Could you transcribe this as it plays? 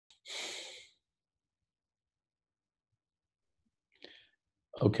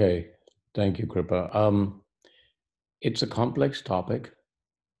Okay, thank you, Kripa. It's a complex topic,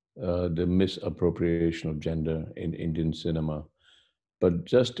 the misappropriation of gender in Indian cinema. But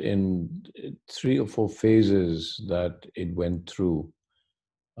just in three or four phases that it went through,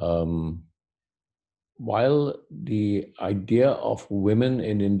 um, while the idea of women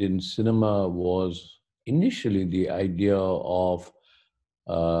in Indian cinema was initially the idea of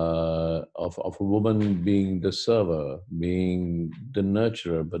a woman being the server, being the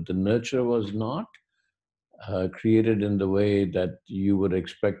nurturer, but the nurturer was not created in the way that you would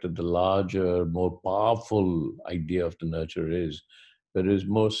expect that the larger, more powerful idea of the nurture is. There is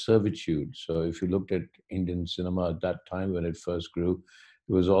more servitude. So if you looked at Indian cinema at that time when it first grew,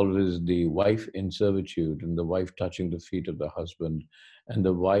 it was always the wife in servitude and the wife touching the feet of the husband. And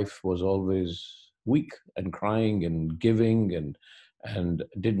the wife was always weak and crying and giving and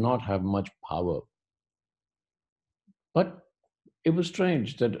did not have much power. But it was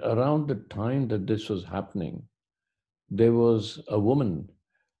strange that around the time that this was happening, there was a woman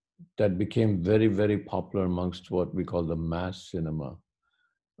that became very, very popular amongst what we call the mass cinema.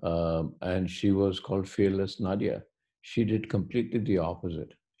 And she was called Fearless Nadia. She did completely the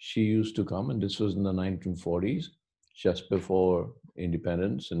opposite. She used to come, and this was in the 1940s, just before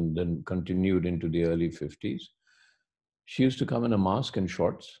independence, and then continued into the early 50s. She used to come in a mask and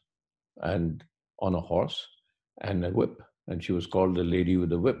shorts and on a horse and a whip. And she was called the lady with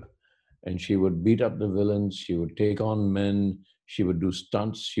the whip. And she would beat up the villains. She would take on men. She would do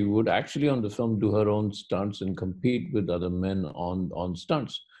stunts. She would actually on the film do her own stunts and compete with other men on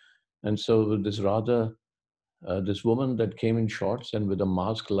stunts. And so this rather, this woman that came in shorts and with a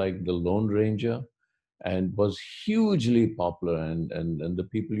mask like the Lone Ranger and was hugely popular and the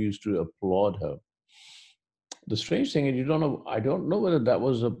people used to applaud her. The strange thing is you don't know, I don't know whether that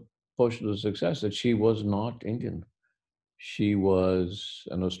was a portion of the success that she was not Indian. She was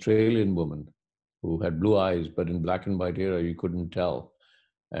an Australian woman who had blue eyes, but in black and white era, you couldn't tell.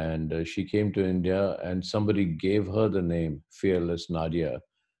 And she came to India, and somebody gave her the name Fearless Nadia.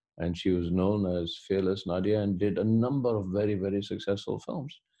 And she was known as Fearless Nadia and did a number of very, very successful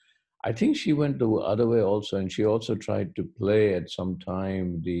films. I think she went the other way also, and she also tried to play at some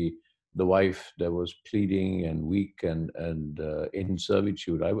time the wife that was pleading and weak and in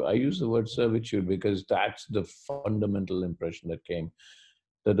servitude. I use the word servitude because that's the fundamental impression that came,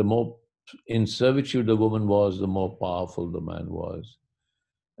 that the more in servitude the woman was, the more powerful the man was.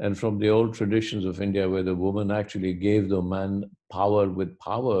 And from the old traditions of India, where the woman actually gave the man power with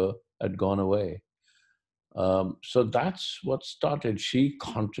power, had gone away. So that's what started. She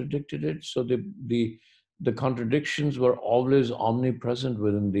contradicted it. So the contradictions were always omnipresent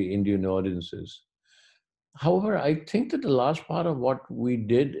within the Indian audiences. However, I think that the last part of what we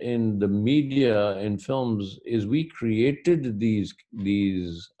did in the media in films is we created these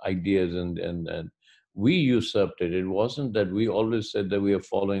ideas and we usurped it. It wasn't that we always said that we are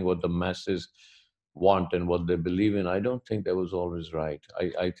following what the masses want and what they believe in. I don't think that was always right.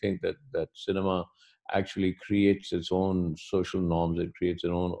 I think that cinema actually creates its own social norms. It creates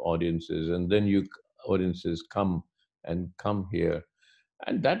its own audiences, and then you audiences come here,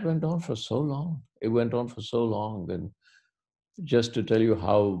 and that went on for so long. It went on for so long. And just to tell you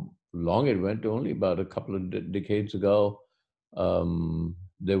how long it went, only about a couple of decades ago,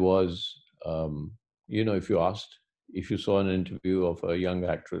 there was, if you asked, if you saw an interview of a young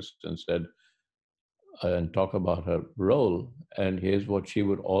actress and said, and talk about her role, and here's what she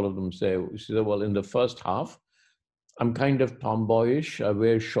would all of them say. She said, well, in the first half, I'm kind of tomboyish, I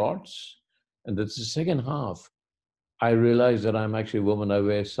wear shorts. And that's the second half. I realize that I'm actually a woman, I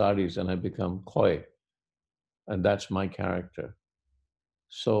wear saris and I become coy. And that's my character.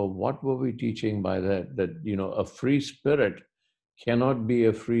 So what were we teaching by that? That, a free spirit cannot be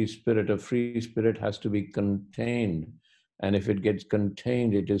a free spirit. A free spirit has to be contained. And if it gets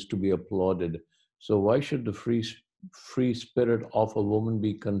contained, it is to be applauded. So why should the free spirit of a woman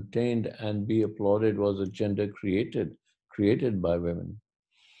be contained and be applauded? Was a gender created by women.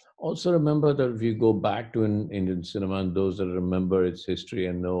 Also remember that if you go back to Indian cinema, and those that remember its history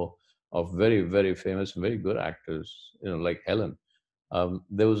and know of very, very famous, very good actors, like Helen,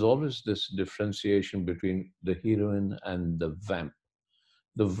 there was always this differentiation between the heroine and the vamp.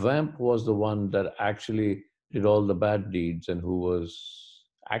 The vamp was the one that actually did all the bad deeds and who was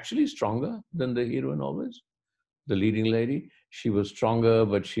actually stronger than the heroine always. The leading lady, she was stronger,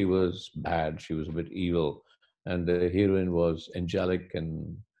 but she was bad. She was a bit evil. And the heroine was angelic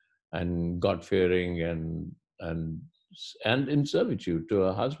and God fearing and in servitude to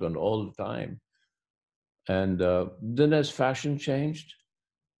her husband all the time. And then as fashion changed,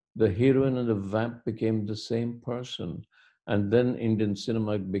 the heroine and the vamp became the same person. And then Indian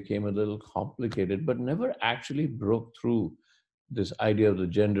cinema became a little complicated, but never actually broke through this idea of the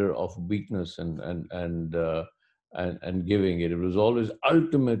gender of weakness and giving it. It was always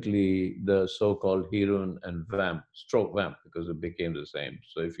ultimately the so-called heroine and vamp, stroke vamp, because it became the same.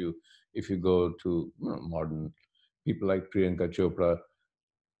 So if you go to modern people like Priyanka Chopra,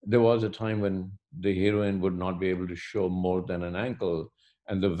 there was a time when the heroine would not be able to show more than an ankle,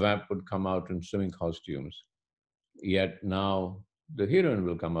 and the vamp would come out in swimming costumes. Yet now the heroine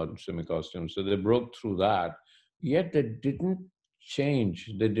will come out in swimming costumes. So they broke through that. Yet they didn't change.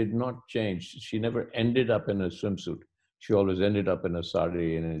 They did not change. She never ended up in a swimsuit. She always ended up in a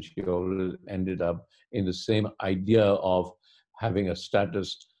sari, and she always ended up in the same idea of having a status,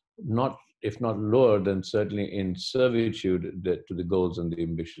 not if not lower, then certainly in servitude to the goals and the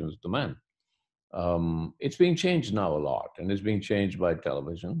ambitions of the man. It's being changed now a lot, and it's being changed by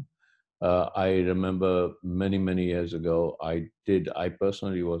television. I remember many years ago, I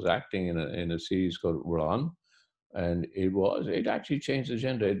personally was acting in a series called Run, and it actually changed the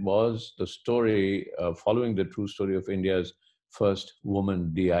gender. It was the story following the true story of India's first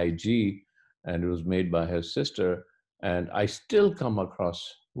woman DIG, and it was made by her sister. And I still come across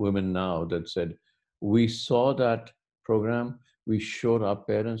women now that said, we saw that program, we showed our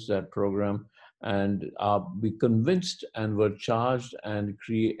parents that program, and we convinced and were charged and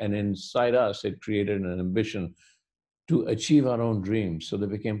and inside us it created an ambition to achieve our own dreams. So they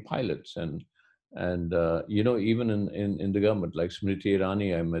became pilots. And even in the government, like Smriti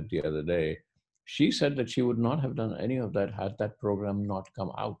Irani, I met the other day, she said that she would not have done any of that had that program not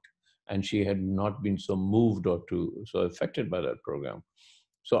come out, and she had not been so moved or so affected by that program.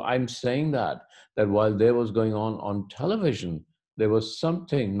 So I'm saying that while there was going on television, there was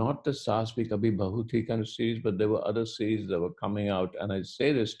something, not the Saas Bhi Kabhi Bahu Thi kind of series, but there were other series that were coming out. And I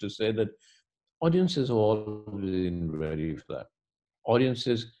say this to say that audiences have always been ready for that.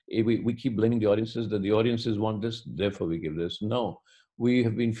 Audiences, we keep blaming the audiences that the audiences want this, therefore we give this. No, we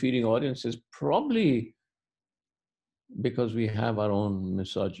have been feeding audiences probably because we have our own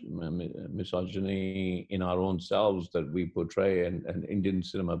misogyny in our own selves that we portray, and Indian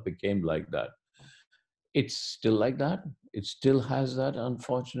cinema became like that. It's still like that. It still has that,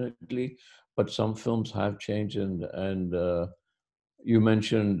 unfortunately, but some films have changed. And you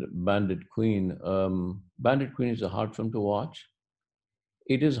mentioned Bandit Queen. Bandit Queen is a hard film to watch.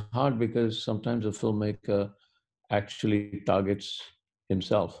 It is hard because sometimes a filmmaker actually targets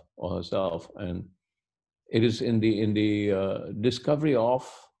himself or herself, and it is in the discovery of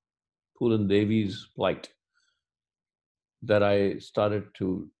Pulan Devi's plight that I started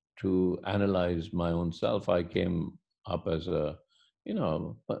to analyze my own self. I came up as a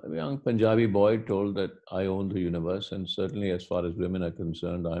young Punjabi boy told that I own the universe, and certainly as far as women are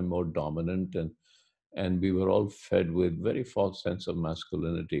concerned, I'm more dominant, and we were all fed with very false sense of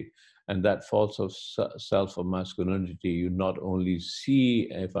masculinity, and that false of self of masculinity you not only see,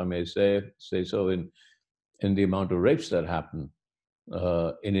 if I may say so, in the amount of rapes that happen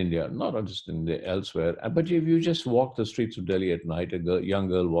in India, not just in India, elsewhere. But if you just walk the streets of Delhi at night, young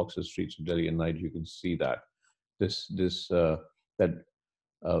girl walks the streets of Delhi at night, you can see that this that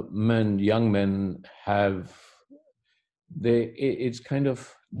young men have it's kind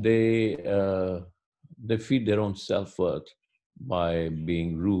of they feed their own self-worth by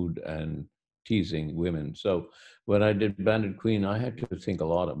being rude and teasing women. So when I did Bandit Queen, I had to think a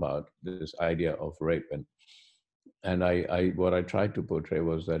lot about this idea of rape, and what I tried to portray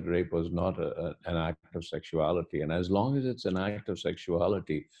was that rape was not an act of sexuality, and as long as it's an act of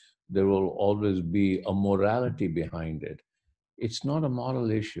sexuality, there will always be a morality behind it. It's not a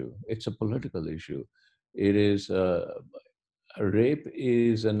moral issue; it's a political issue. It is rape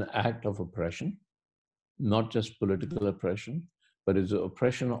is an act of oppression, not just political oppression, but it's the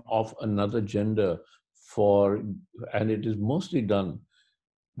oppression of another gender and it is mostly done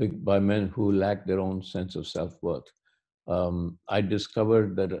by men who lack their own sense of self-worth. I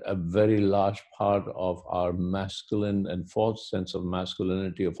discovered that a very large part of our masculine and false sense of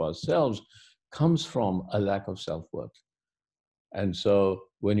masculinity of ourselves comes from a lack of self-worth. And so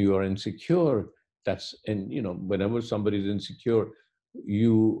when you are insecure, whenever somebody's insecure,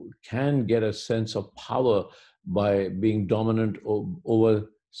 you can get a sense of power by being dominant over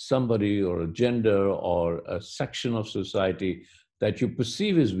somebody or a gender or a section of society that you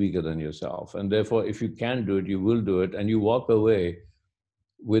perceive is weaker than yourself. And therefore, if you can do it, you will do it. And you walk away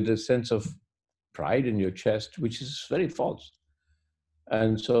with a sense of pride in your chest, which is very false.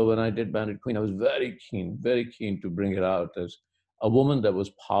 And so when I did Bandit Queen, I was very keen to bring it out as a woman that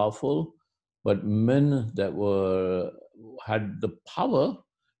was powerful, but men that had the power,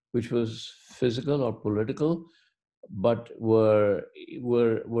 which was physical or political, but were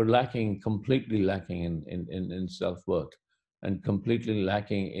lacking, completely lacking in self-worth, and completely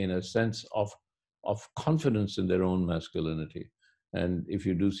lacking in a sense of confidence in their own masculinity. And if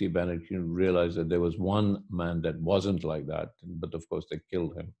you do see Bandit, you realize that there was one man that wasn't like that, but of course they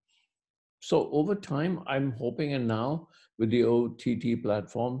killed him. So over time, I'm hoping, and now with the OTT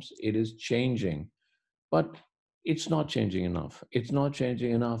platforms, it is changing, but it's not changing enough. It's not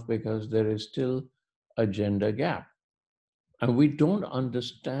changing enough because there is still a gender gap. And we don't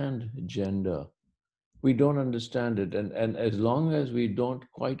understand gender. We don't understand it. And as long as we don't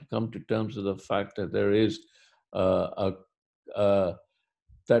quite come to terms with the fact that there is a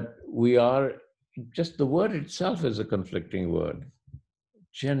that we are, just the word itself is a conflicting word,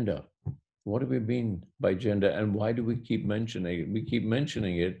 gender. What do we mean by gender, and why do we keep mentioning it? We keep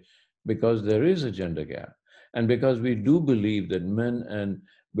mentioning it because there is a gender gap, and because we do believe that men and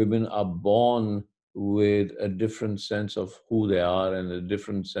women are born with a different sense of who they are and a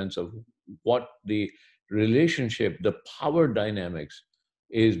different sense of what the relationship, the power dynamics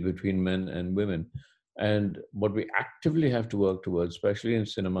is between men and women. And what we actively have to work towards, especially in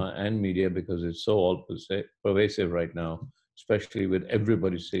cinema and media, because it's so all pervasive right now, especially with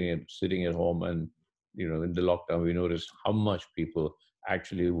everybody sitting at home. And in the lockdown, we noticed how much people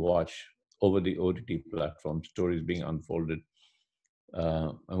actually watch over the OTT platform stories being unfolded.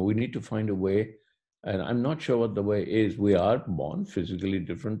 And we need to find a way, and I'm not sure what the way is. We are born physically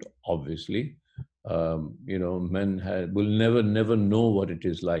different, obviously. Men will never know what it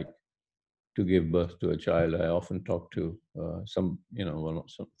is like to give birth to a child. I often talk to some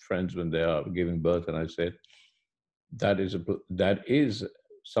friends when they are giving birth, and I say that is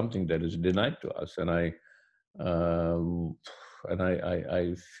something that is denied to us, and um,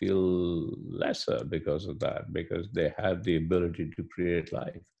 I feel lesser because of that, because they have the ability to create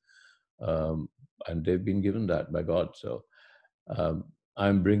life, um, and they've been given that by God. So um,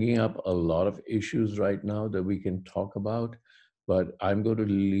 I'm bringing up a lot of issues right now that we can talk about, but I'm going to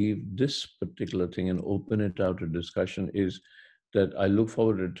leave this particular thing and open it out to discussion. Is that I look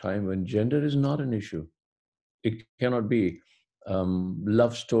forward to a time when gender is not an issue. It cannot be.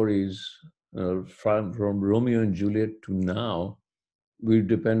 Love stories from Romeo and Juliet to now, we're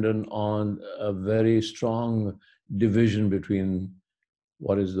dependent on a very strong division between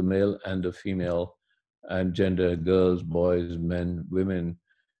what is the male and the female, and gender, girls, boys, men, women,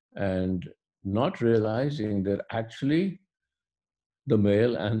 and not realizing that actually the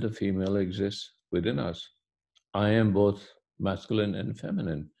male and the female exists within us. I am both masculine and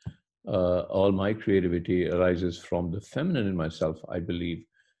feminine. All my creativity arises from the feminine in myself, I believe.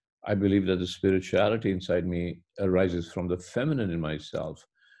 I believe that the spirituality inside me arises from the feminine in myself.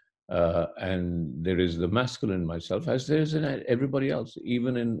 And there is the masculine in myself, as there is in everybody else,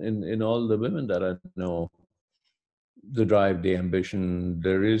 even in all the women that I know, the drive, the ambition,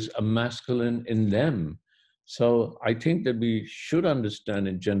 there is a masculine in them. So I think that we should understand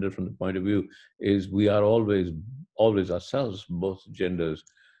in gender from the point of view is we are always ourselves, both genders.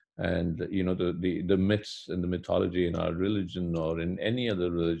 And the myths and the mythology in our religion or in any other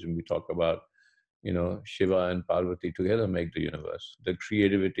religion we talk about, Shiva and Parvati together make the universe. The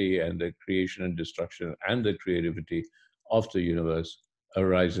creativity and the creation and destruction and the creativity of the universe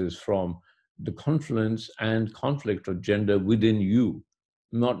arises from the confluence and conflict of gender within you,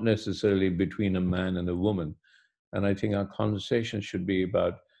 not necessarily between a man and a woman. And I think our conversation should be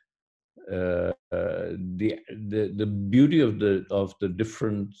about the beauty of the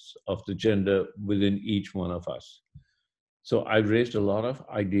difference of the gender within each one of us. So I've raised a lot of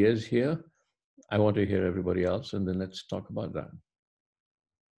ideas here. I want to hear everybody else, and then let's talk about that.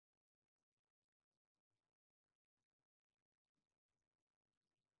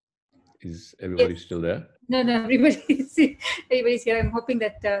 Is everybody Yes. still there? No, no, everybody's here. I'm hoping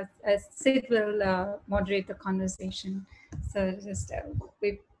that Sid will moderate the conversation. So just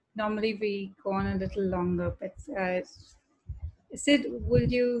normally we go on a little longer, but Sid, will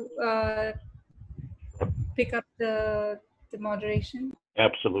you pick up the moderation?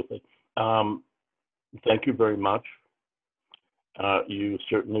 Absolutely. Thank you very much. You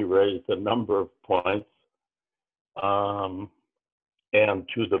certainly raised a number of points, and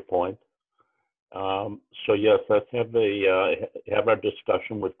to the point. So yes, let's have our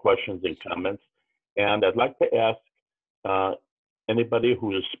discussion with questions and comments. And I'd like to ask anybody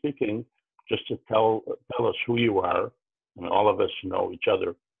who is speaking just to tell us who you are. And all of us know each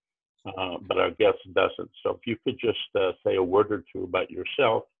other, but our guest doesn't. So if you could just say a word or two about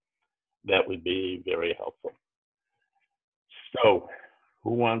yourself, that would be very helpful. So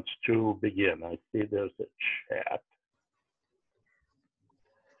who wants to begin? I see there's a chat.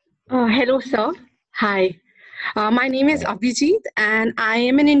 Hello, sir. Hi. My name is Abhijit and I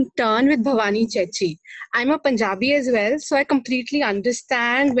am an intern with Bhavani Chechi. I'm a Punjabi as well, so I completely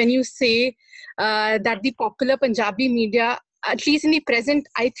understand when you say that the popular Punjabi media, at least in the present,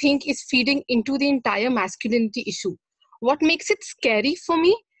 I think is feeding into the entire masculinity issue. What makes it scary for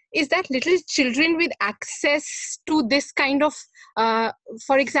me is that little children with access to this kind of,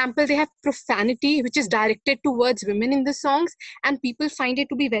 for example, they have profanity which is directed towards women in the songs, and people find it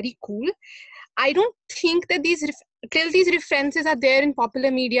to be very cool. I don't think that till these references are there in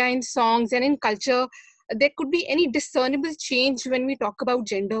popular media, in songs, and in culture, there could be any discernible change when we talk about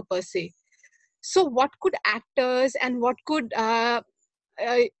gender per se. So, what could actors and what could uh,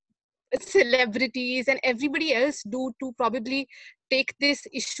 celebrities and everybody else do to probably take this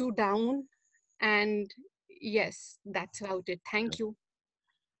issue down? And yes, that's about it. Thank you.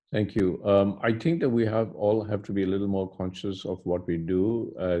 Thank you. I think that we all have to be a little more conscious of what we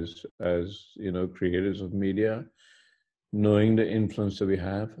do as creators of media, knowing the influence that we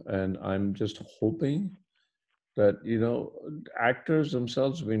have. And I'm just hoping that actors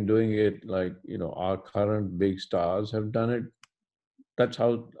themselves have been doing it, like our current big stars have done it. That's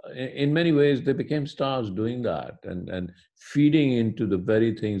how, in many ways, they became stars doing that and feeding into the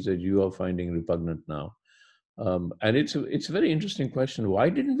very things that you are finding repugnant now. And it's a very interesting question. Why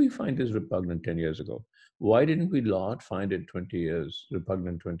didn't we find this repugnant 10 years ago? Why didn't we not find it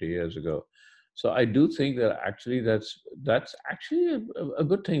repugnant 20 years ago? So I do think that actually that's actually a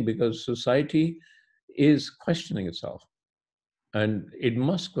good thing, because society is questioning itself, and it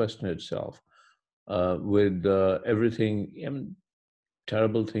must question itself with everything. I mean,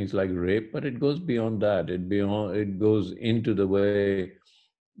 terrible things like rape, but it goes beyond that. It goes into the way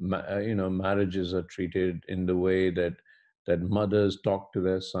marriages are treated, in the way that mothers talk to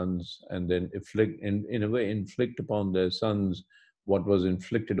their sons and then in a way inflict upon their sons what was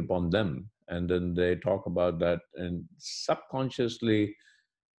inflicted upon them, and then they talk about that and subconsciously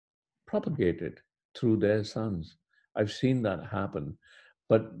propagate it through their sons. I've seen that happen.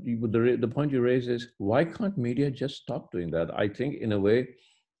 But the point you raise is, why can't media just stop doing that? I think in a way,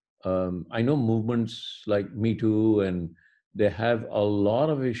 I know movements like Me Too, and they have a lot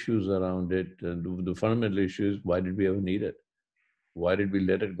of issues around it. And the fundamental issue is, why did we ever need it? Why did we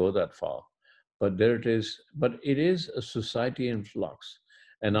let it go that far? But there it is. But it is a society in flux.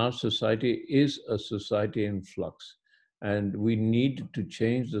 And our society is a society in flux. And we need to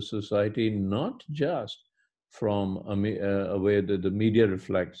change the society, not just from a way that the media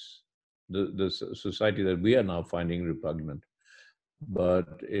reflects the society that we are now finding repugnant, but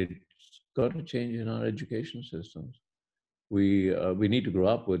it's got to change in our education systems. We need to grow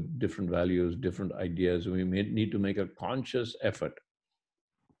up with different values, different ideas. We need to make a conscious effort.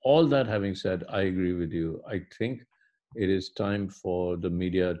 All that having said, I agree with you. I think it is time for the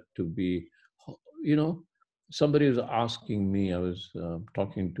media to be, you know, somebody was asking me, I was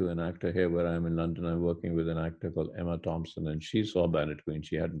talking to an actor here where I'm in London. I'm working with an actor called Emma Thompson, and she saw Bandit Queen.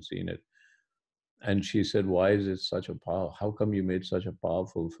 She hadn't seen it. And she said, why is it such a how come you made such a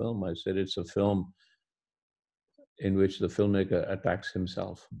powerful film? I said, it's a film in which the filmmaker attacks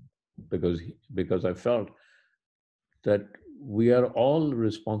himself, because I felt that we are all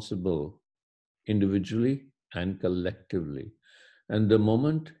responsible individually and collectively. And the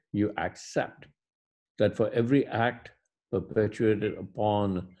moment you accept that for every act perpetuated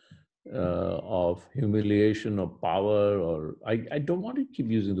upon of humiliation or power, or I don't want to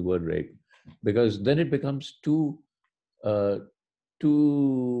keep using the word rape, because then it becomes uh,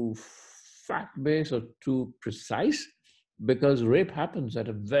 too fact-based or too precise, because rape happens at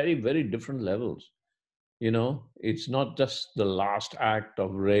a very, very different levels. It's not just the last act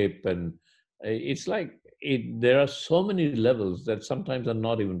of rape, and it's like there are so many levels that sometimes are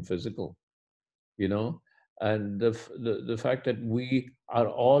not even physical, you know and the fact that we are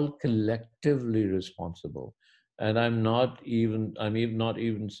all collectively responsible. And I'm not even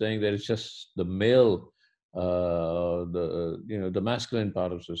saying that it's just the male, the masculine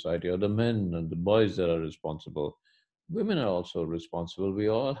part of society, or the men and the boys that are responsible. Women are also responsible. We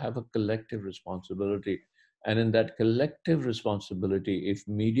all have a collective responsibility. And in that collective responsibility, if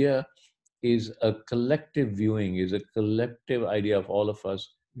media is a collective viewing, is a collective idea of all of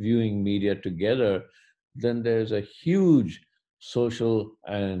us viewing media together, then there's a huge social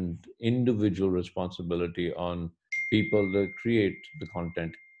and individual responsibility on people that create the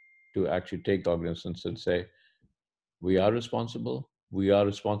content to actually take cognizance and say, we are responsible. We are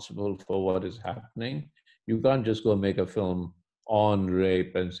responsible for what is happening. You can't just go make a film on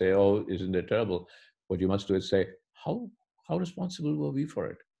rape and say, oh, isn't it terrible? What you must do is say, how responsible were we for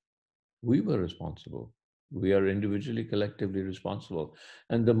it? We were responsible. We are individually, collectively responsible.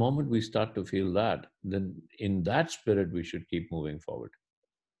 And the moment we start to feel that, then in that spirit, we should keep moving forward.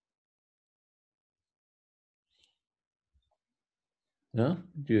 Yeah?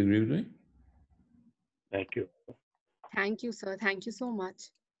 Do you agree with me? Thank you. Thank you, sir. Thank you so much.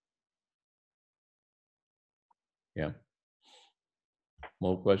 Yeah.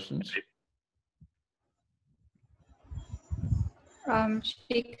 More questions?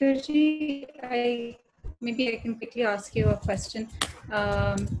 Shekharji, maybe I can quickly ask you a question.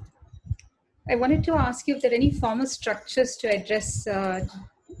 I wanted to ask you if there are any formal structures to address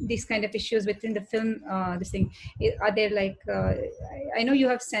these kind of issues within the film. This thing, are there like? I know you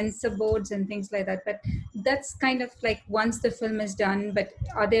have censor boards and things like that, but that's kind of like once the film is done. But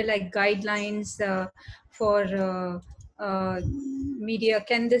are there like guidelines for media?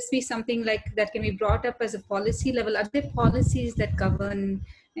 Can this be something like that can be brought up as a policy level? Are there policies that govern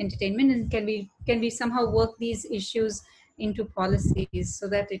entertainment, and can we somehow work these issues into policies so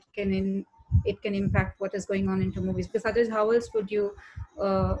that it can impact what is going on into movies? Because otherwise, how else would you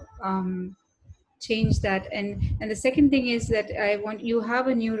uh, um, change that? And the second thing is that you have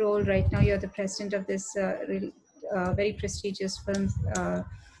a new role right now. You're the president of this very prestigious film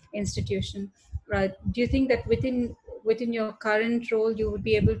institution. Do you think that within your current role you would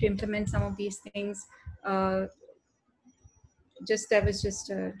be able to implement some of these things? uh, that was just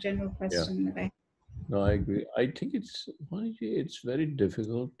a general Yeah. question that I. No, I agree. I think it's very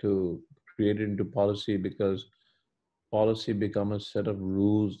difficult to create it into policy because policy become a set of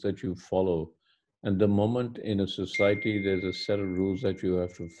rules that you follow. And the moment in a society there's a set of rules that you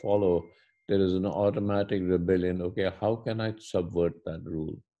have to follow, there is an automatic rebellion. Okay, how can I subvert that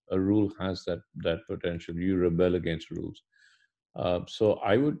rule? A rule has that potential. You rebel against rules. So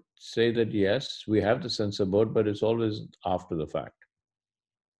I would say that yes, we have the censor board, but it's always after the fact.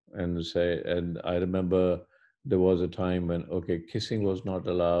 And I remember there was a time when kissing was not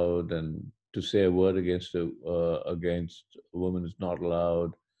allowed, and to say a word against against a woman is not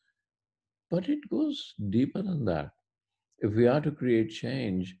allowed. But it goes deeper than that. If we are to create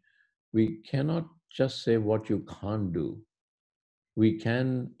change, we cannot just say what you can't do. We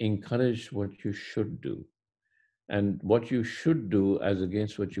can encourage what you should do. And what you should do as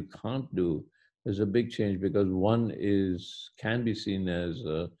against what you can't do is a big change, because one can be seen as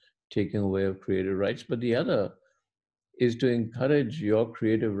taking away of creative rights, but the other is to encourage your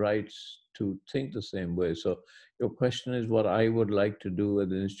creative rights to think the same way. So your question is what I would like to do at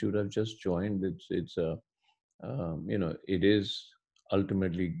the institute I've just joined. It's a it is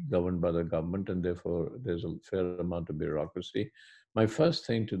ultimately governed by the government, and therefore there's a fair amount of bureaucracy. My first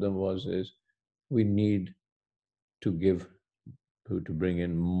thing to them is we need to to bring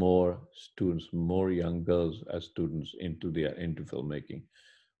in more students, more young girls as students into filmmaking,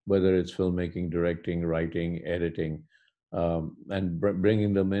 whether it's filmmaking, directing, writing, editing, and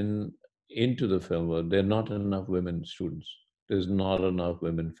bringing them into the film world. There are not enough women students. There's not enough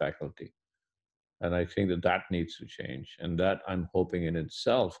women faculty, and I think that needs to change. And that, I'm hoping, in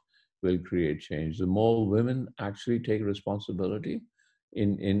itself will create change. The more women actually take responsibility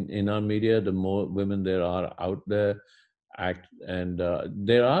in our media, the more women there are out there act. And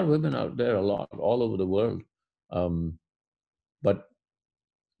there are women out there a lot all over the world, but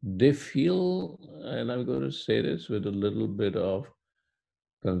they feel, and I'm going to say this with a little bit of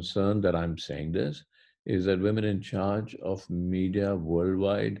concern that I'm saying this, is that women in charge of media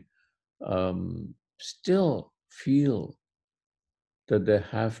worldwide still feel that they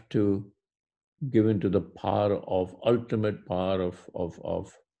have to give into the ultimate power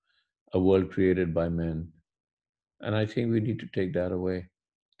of a world created by men. And I think we need to take that away.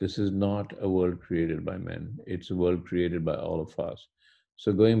 This is not a world created by men. It's a world created by all of us.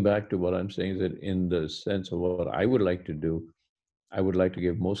 So going back to what I'm saying is that in the sense of what I would like to do, I would like to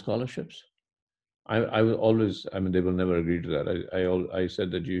give more scholarships. I will always, I mean, they will never agree to that. I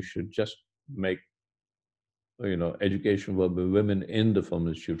said that you should just make, education for women in the film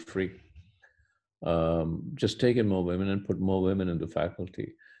institute free. Just take in more women and put more women in the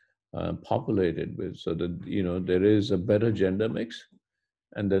faculty, populated with, so that, there is a better gender mix.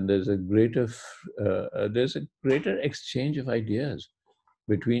 And then there's a greater exchange of ideas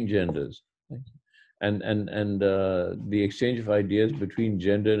between genders. And the exchange of ideas between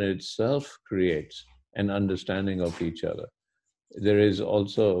gender in itself creates an understanding of each other. There is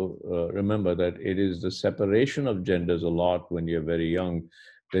also, remember that it is the separation of genders a lot when you're very young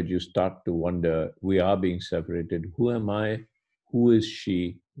that you start to wonder, we are being separated. Who am I? Who is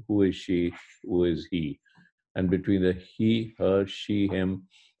she? Who is she? Who is he? And between the he, her, she, him,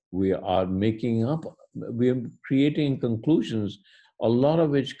 we are making up, we are creating conclusions, a lot of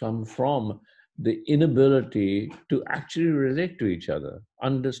which come from the inability to actually relate to each other,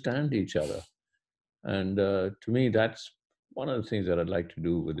 understand each other. And to me, that's one of the things that I'd like to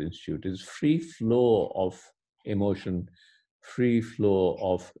do with the Institute is free flow of emotion, free flow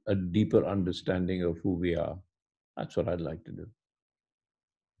of a deeper understanding of who we are. That's what I'd like to do.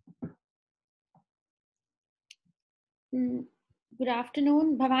 Good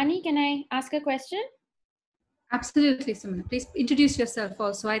afternoon. Bhavani, can I ask a question? Absolutely, Sumana. Please introduce yourself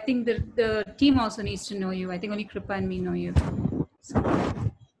also. I think the team also needs to know you. I think only Kripa and me know you. So.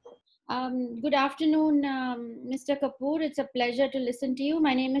 Good afternoon, Mr. Kapur. It's a pleasure to listen to you.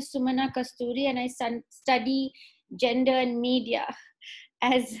 My name is Sumana Kasturi and I study gender and media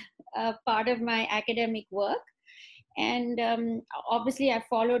as a part of my academic work. And obviously, I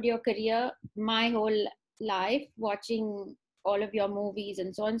followed your career my whole life, watching all of your movies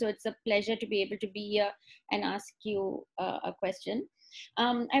and so on. So it's a pleasure to be able to be here and ask you a question.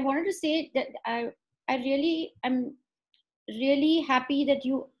 I wanted to say that I'm really happy that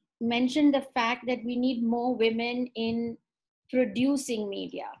you mentioned the fact that we need more women in producing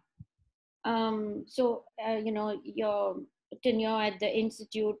media. Your tenure at the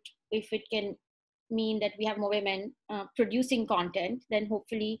Institute, if it can mean that we have more women producing content, then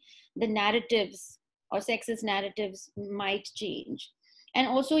hopefully the narratives or sexist narratives might change. And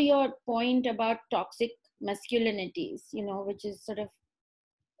also your point about toxic masculinities, which is sort of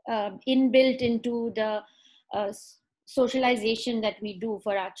inbuilt into the socialization that we do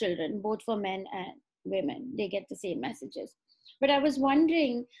for our children, both for men and women. They get the same messages. But I was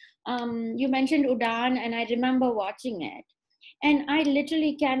wondering, you mentioned Udaan, and I remember watching it. And I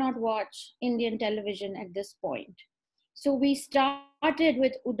literally cannot watch Indian television at this point. So we started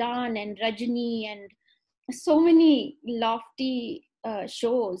with Udaan and Rajini and so many lofty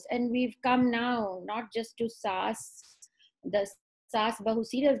shows. And we've come now not just to the Saas Bahu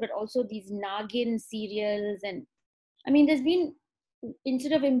serials, but also these Nagin serials. And I mean,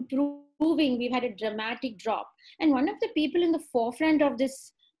 instead of improving, we've had a dramatic drop. And one of the people in the forefront of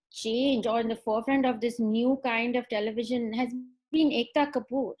this change or in the forefront of this new kind of television has been Ekta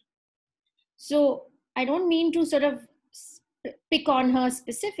Kapur. So I don't mean to sort of pick on her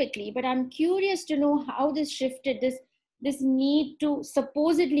specifically, but I'm curious to know how this shifted, this need to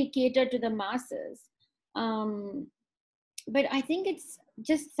supposedly cater to the masses. But I think it's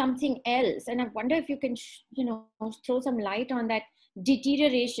just something else. And I wonder if you can, throw some light on that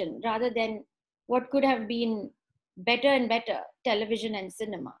deterioration rather than what could have been better and better television and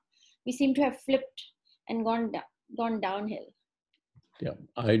cinema. We seem to have flipped and gone downhill. Yeah,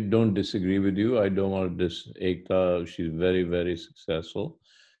 I don't disagree with you. I don't want to Ekta. She's very, very successful.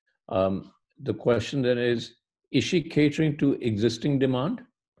 The question then is she catering to existing demand?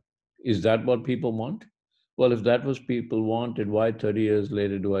 Is that what people want? Well, if that was people wanted, why 30 years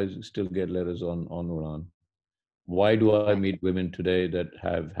later do I still get letters on Udaan? Why do I meet women today that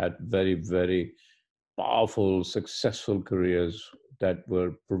have had very, very powerful, successful careers that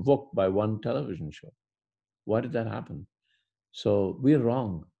were provoked by one television show? Why did that happen? So we're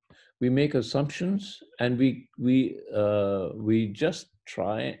wrong. We make assumptions and we just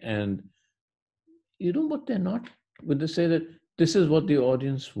try and but they're not. When they say that this is what the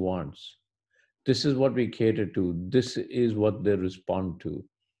audience wants, this is what we cater to, this is what they respond to,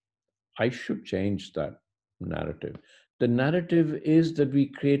 I should change that narrative. The narrative is that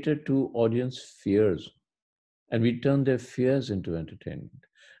we cater to audience fears and we turn their fears into entertainment.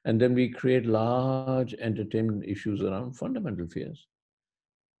 And then we create large entertainment issues around fundamental fears.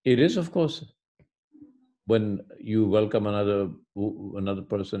 It is, of course, when you welcome another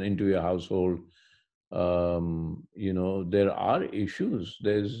person into your household, there are issues.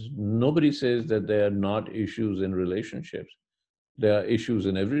 Nobody says that there are not issues in relationships. There are issues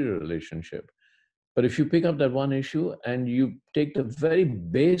in every relationship. But if you pick up that one issue and you take the very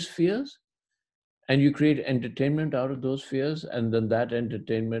base fears and you create entertainment out of those fears, and then that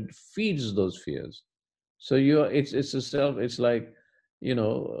entertainment feeds those fears. So it's like,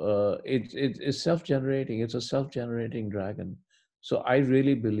 it's self-generating. It's a self-generating dragon. So I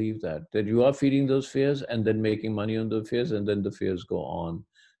really believe that you are feeding those fears and then making money on the fears, and then the fears go on.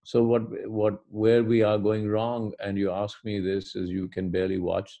 So where we are going wrong, and you ask me this, is you can barely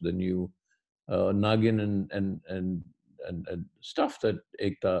watch the new Nagin and stuff that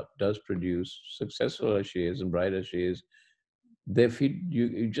Ekta does produce, successful as she is and bright as she is. They feed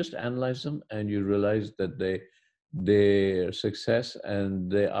you just analyze them and you realize that their success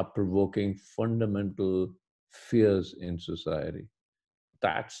and they are provoking fundamental fears in society.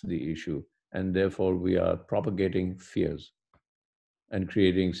 That's the issue. And therefore we are propagating fears and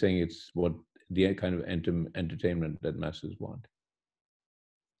saying it's what the kind of entertainment that masses want.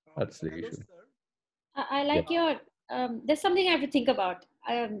 That's the issue. Sir. I like your, there's something I have to think about,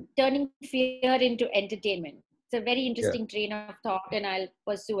 turning fear into entertainment. It's a very Yeah. interesting train of thought and I'll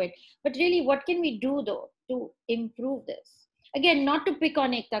pursue it. But really, what can we do though to improve this? Again, not to pick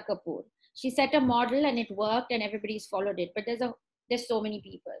on Ekta Kapoor. She set a model and it worked and everybody's followed it. But there's so many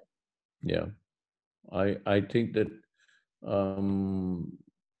people. Yeah. I think that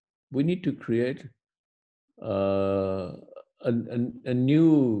we need to create uh, a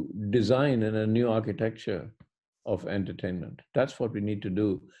new design and a new architecture of entertainment. That's what we need to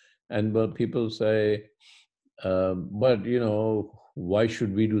do. And but people say, but you know, why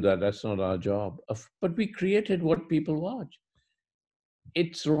should we do that? That's not our job. But we created what people watch.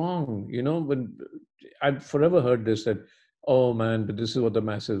 It's wrong, you know. When I've forever heard this that, oh man, but this is what the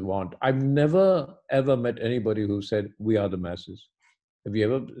masses want. I've never ever met anybody who said we are the masses. Have you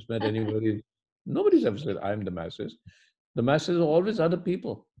ever met anybody? Nobody's ever said I'm the masses. The masses are always other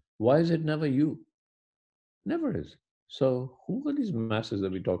people. Why is it never you? Never is. So who are these masses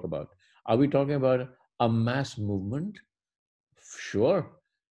that we talk about? Are we talking about a mass movement? Sure.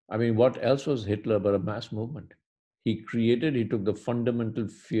 I mean, what else was Hitler but a mass movement? He took the fundamental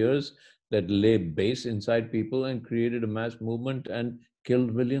fears that lay base inside people and created a mass movement and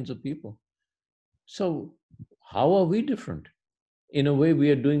killed millions of people. So, how are we different? In a way,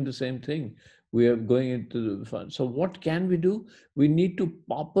 we are doing the same thing. We are going into the fun. So, what can we do? We need to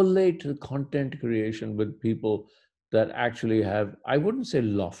populate the content creation with people that actually have, I wouldn't say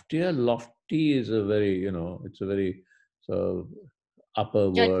loftier. Lofty is a very, you know, it's a very so upper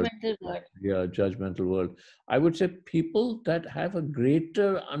word, Judgmental word. yeah, judgmental world. I would say people that have a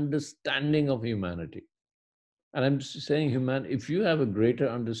greater understanding of humanity. And I'm saying human, if you have a greater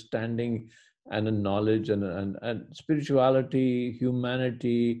understanding and a knowledge and spirituality,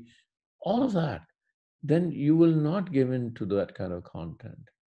 humanity, all of that, then you will not give in to that kind of content.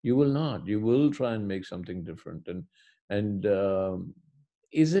 You will not. You will try and make something different. And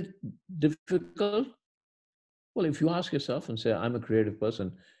is it difficult? Well, if you ask yourself and say, I'm a creative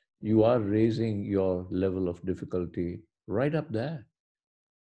person, you are raising your level of difficulty right up there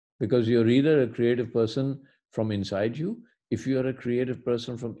because you're either a creative person from inside you. If you're a creative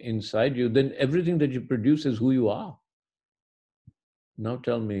person from inside you, then everything that you produce is who you are. Now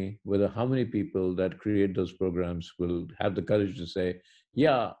tell me whether how many people that create those programs will have the courage to say,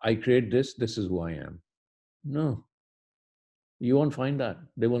 yeah, I create this, this is who I am. No, you won't find that.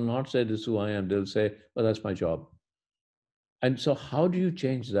 They will not say this is who I am. They'll say, well, that's my job. And so, how do you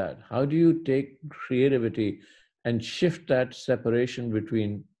change that? How do you take creativity and shift that separation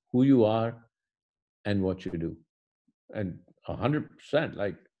between who you are and what you do? And 100%,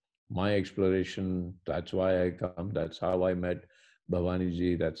 like my exploration, that's why I come. That's how I met Bhavani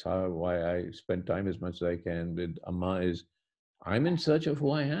ji. That's how why I spend time as much as I can with Amma is I'm in search of who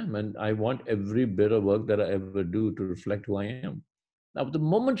I am, and I want every bit of work that I ever do to reflect who I am. Now, the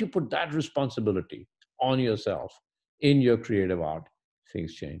moment you put that responsibility on yourself in your creative art,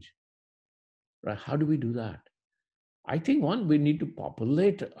 things change. Right? How do we do that? I think one, we need to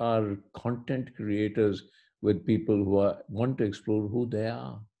populate our content creators with people who want to explore who they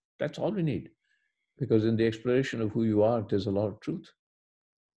are. That's all we need. Because in the exploration of who you are, there's a lot of truth.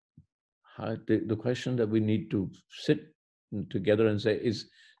 The question that we need to sit together and say is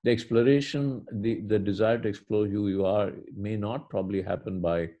the exploration, the desire to explore who you are may not probably happen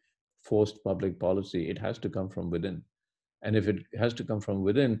by forced public policy. It has to come from within. And if it has to come from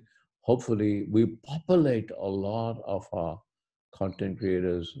within, hopefully we populate a lot of our content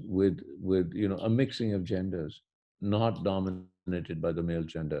creators with you know a mixing of genders, not dominated by the male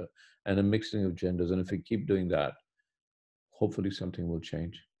gender, and a mixing of genders. And if we keep doing that, hopefully something will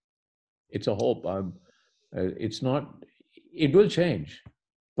change. It's a hope. It's not. It will change,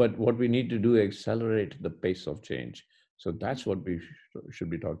 but what we need to do is accelerate the pace of change. So that's what we should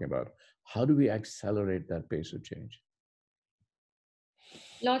be talking about. How do we accelerate that pace of change?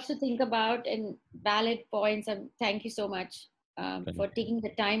 Lots to think about and valid points. And thank you so much Thank for you. taking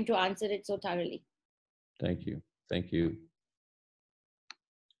the time to answer it so thoroughly. Thank you. Thank you.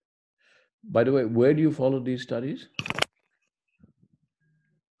 By the way, where do you follow these studies?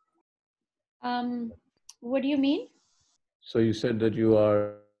 What do you mean? So you said that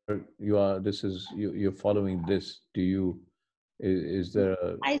this is you're following this. Do you I, is there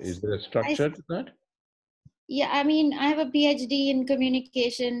a I, structure to that? yeah, I mean, I have a PhD in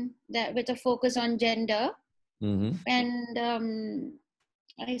communication that with a focus on gender, Mm-hmm. and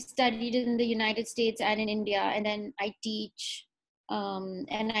I studied in the United States and in India, and then I teach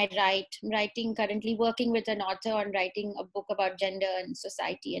and I write. I'm writing currently, working with an author on writing a book about gender and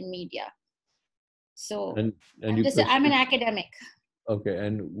society and media. So And you I'm an pursue academic. Okay,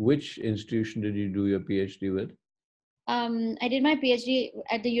 and which institution did you do your PhD with? I did my PhD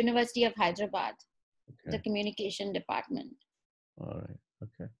at the University of Hyderabad, the Okay, communication department. all right.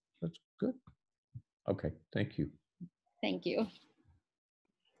 Okay, that's good. Okay, thank you. Thank you.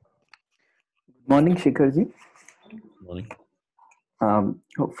 Morning, Shikharji. Morning.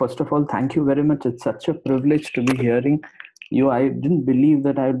 First of all, thank you very much. It's such a privilege to be hearing you. I didn't believe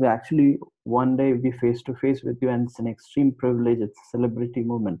that I would actually one day be face to face with you, and it's an extreme privilege. It's a celebrity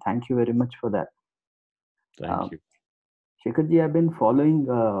moment. Thank you very much for that. Thank you. Shekharji, I've been following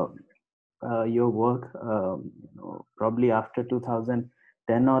your work probably after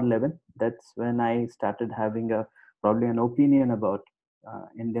 2010 or 11. That's when I started having probably an opinion about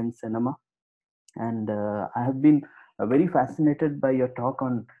Indian cinema. And I have been very fascinated by your talk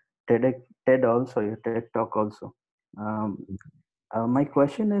on TED also, your TED talk also. My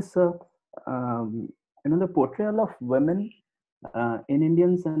question is, the portrayal of women in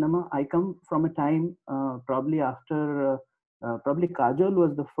Indian cinema. I come from a time probably after probably Kajol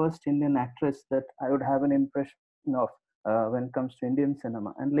was the first Indian actress that I would have an impression of when it comes to Indian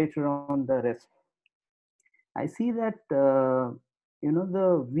cinema, and later on the rest. I see that the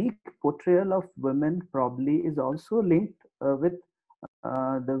weak portrayal of women probably is also linked with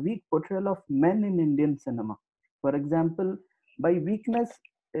the weak portrayal of men in Indian cinema. For example, by weakness,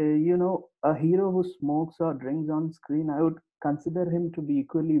 a hero who smokes or drinks on screen, I would consider him to be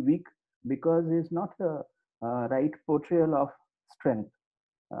equally weak because he's not the right portrayal of strength.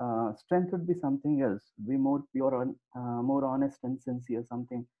 Strength would be something else, be more pure, more honest and sincere,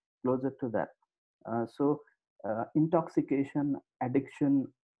 something closer to that. So intoxication, addiction,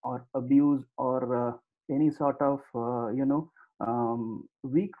 or abuse, or any sort of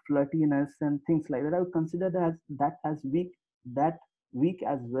weak flirtiness and things like that, I would consider that as weak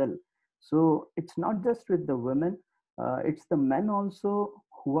as well. So it's not just with the women, it's the men also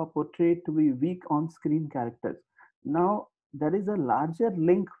who are portrayed to be weak on screen characters. Now there is a larger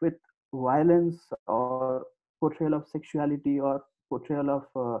link with violence or portrayal of sexuality or portrayal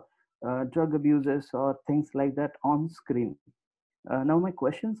of drug abusers or things like that on screen. Now, my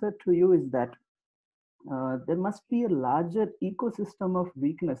question, sir, to you is that there must be a larger ecosystem of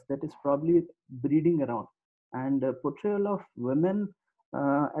weakness that is probably breeding around, and portrayal of women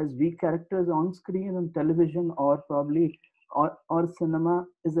as weak characters on screen and television or probably or cinema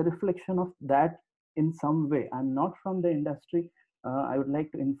is a reflection of that in some way. I'm not from the industry. I would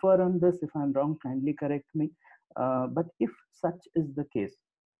like to infer on this. If I'm wrong, kindly correct me. But if such is the case,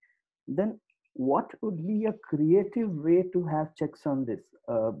 then what would be a creative way to have checks on this?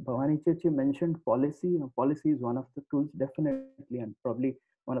 Bhavani Chechi mentioned policy. Policy is one of the tools, definitely, and probably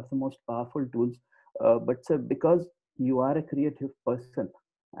one of the most powerful tools. But sir, because you are a creative person,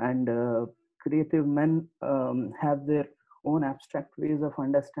 and creative men have their own abstract ways of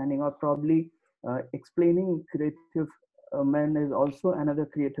understanding, or probably explaining creative men is also another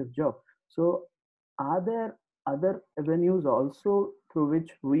creative job. So, are there other avenues also through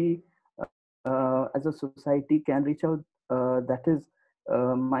which we as a society can reach out? That is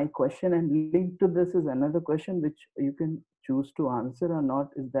my question, and linked to this is another question which you can choose to answer or not,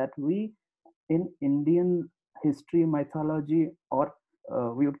 is that we in Indian history, mythology, or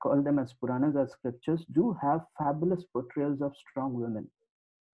we would call them as Puranas, as scriptures, do have fabulous portrayals of strong women.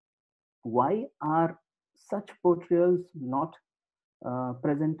 Why are such portrayals not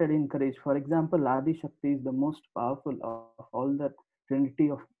presented in courage? For example, Adi Shakti is the most powerful of all the trinity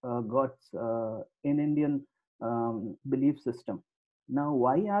of gods in Indian belief system. Now,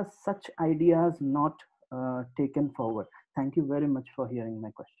 why are such ideas not taken forward? Thank you very much for hearing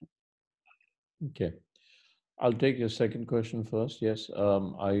my question. Okay, I'll take your second question first. Yes,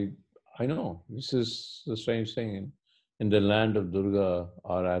 I know this is the strange thing. In the land of Durga,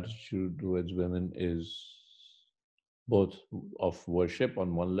 our attitude towards women is both of worship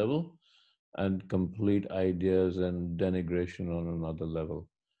on one level and complete ideas and denigration on another level,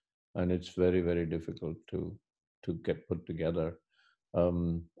 and it's very, very difficult to get put together.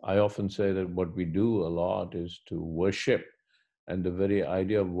 I often say that what we do a lot is to worship, and the very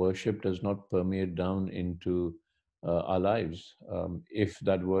idea of worship does not permeate down into our lives. If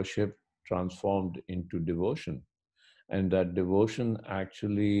that worship transformed into devotion, and that devotion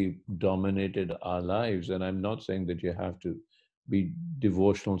actually dominated our lives, and I'm not saying that you have to be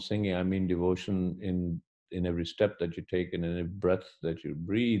devotional singing. I mean devotion in every step that you take and in every breath that you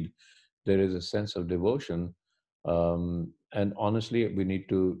breathe. There is a sense of devotion. And honestly, we need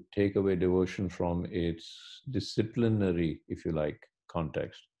to take away devotion from its disciplinary, if you like,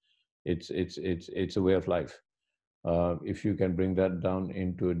 context. It's a way of life. If you can bring that down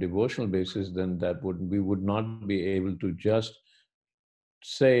into a devotional basis, then we would not be able to just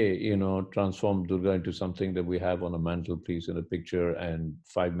say, transform Durga into something that we have on a mantelpiece in a picture and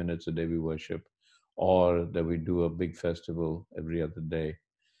 5 minutes a day we worship, or that we do a big festival every other day.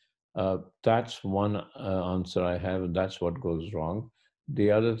 That's one answer I have, and that's what goes wrong.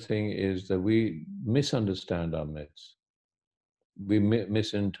 The other thing is that we misunderstand our myths. We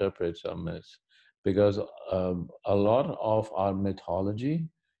misinterpret our myths because a lot of our mythology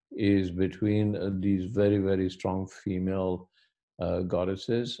is between these very, very strong female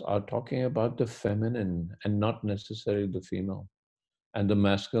goddesses are talking about the feminine and not necessarily the female, and the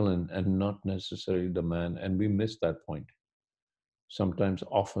masculine and not necessarily the man. And we miss that point. Sometimes,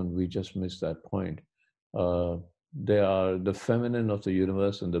 often, we just miss that point. Uh, they are the feminine of the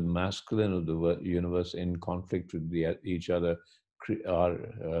universe and the masculine of the universe in conflict with each other.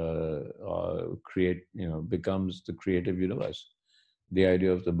 Create, becomes the creative universe. The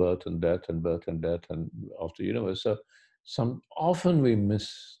idea of the birth and death and birth and death and of the universe. So, often we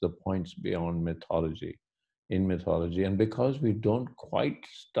miss the points beyond mythology, in mythology, and because we don't quite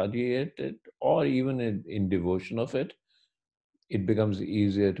study it or even in devotion of it, it becomes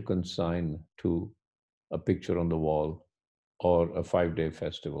easier to consign to a picture on the wall or a 5-day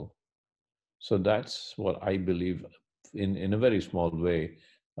festival. So that's what I believe in a very small way.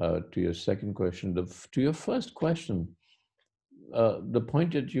 To your second question, to your first question, the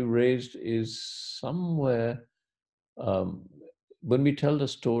point that you raised is somewhere um, when we tell the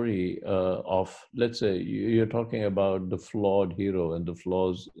story of, let's say, you're talking about the flawed hero and the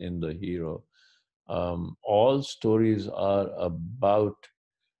flaws in the hero. All stories are about,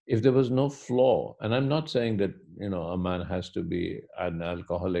 if there was no flaw, and I'm not saying that a man has to be an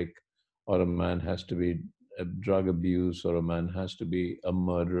alcoholic, or a man has to be a drug abuse, or a man has to be a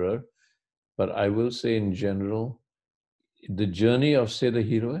murderer, but I will say in general, the journey of, say, the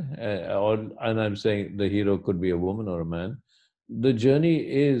hero, and I'm saying the hero could be a woman or a man. The journey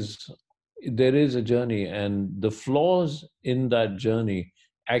is, there is a journey, and the flaws in that journey,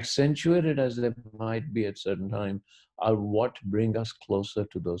 accentuated as they might be at certain time, are what bring us closer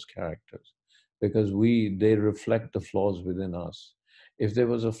to those characters, because they reflect the flaws within us. If there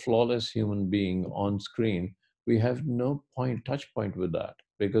was a flawless human being on screen, we have no touch point with that,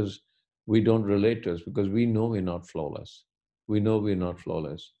 because we don't relate to us, because we know we're not flawless. We know we're not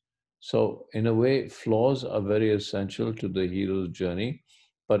flawless. So in a way, flaws are very essential to the hero's journey.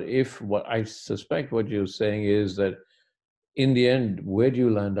 But if, what I suspect what you're saying is that in the end, where do you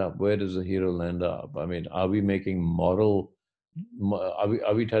land up? Where does the hero land up? I mean, are we making are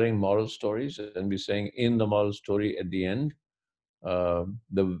we telling moral stories, and we're saying in the moral story at the end,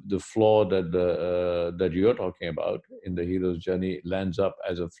 the flaw that you're talking about in the hero's journey lands up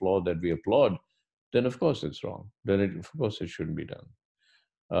as a flaw that we applaud? Then of course it's wrong. Then of course it shouldn't be done.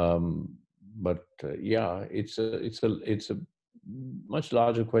 But yeah, it's a much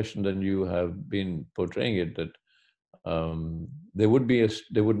larger question than you have been portraying it. That there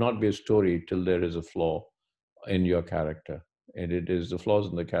would not be a story till there is a flaw in your character, and it is the flaws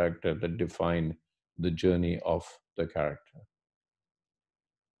in the character that define the journey of the character.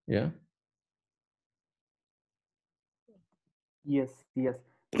 Yeah. Yes, yes,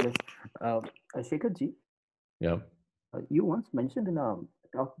 yes. Shekhar ji, Yeah. you once mentioned in a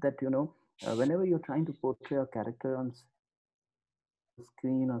talk that whenever you're trying to portray a character on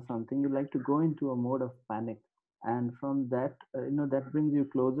screen or something, you like to go into a mode of panic, and from that, that brings you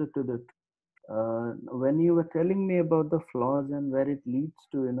closer to the. When you were telling me about the flaws and where it leads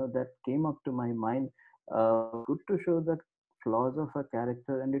to, that came up to my mind. Good to show that flaws of a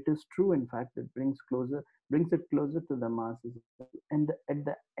character, and it is true. In fact, it brings it closer to the masses, and at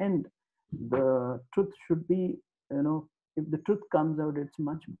the end, the truth should be, if the truth comes out, it's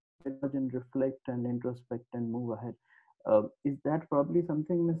much better than reflect and introspect and move ahead. Is that probably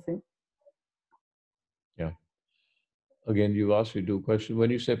something missing? Yeah. Again, you asked me two questions.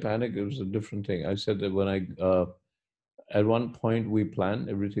 When you say panic, it was a different thing. I said that when at one point we plan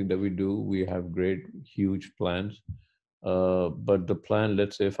everything that we do. We have great, huge plans. But the plan,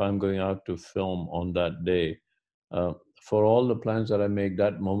 let's say if I'm going out to film on that day, uh, for all the plans that I make,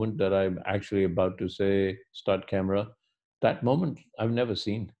 that moment that I'm actually about to say, start camera, that moment I've never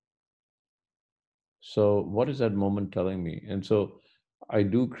seen. So what is that moment telling me? And so I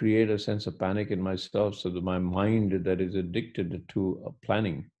do create a sense of panic in myself, so that my mind that is addicted to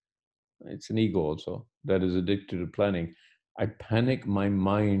planning, it's an ego also that is addicted to planning. I panic my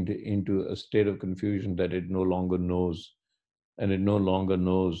mind into a state of confusion that it no longer knows, and it no longer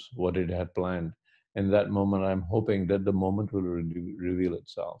knows what it had planned. In that moment, I'm hoping that the moment will reveal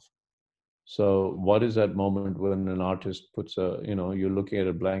itself. So what is that moment when an artist puts you're looking at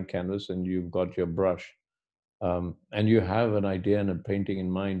a blank canvas and you've got your brush, And you have an idea and a painting in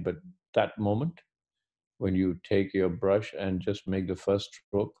mind, but that moment when you take your brush and just make the first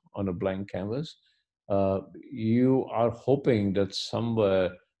stroke on a blank canvas, uh, you are hoping that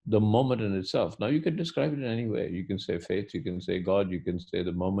somewhere the moment in itself. Now you can describe it in any way. You can say faith, you can say God, you can say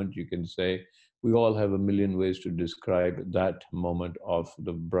the moment, you can say, we all have a million ways to describe that moment of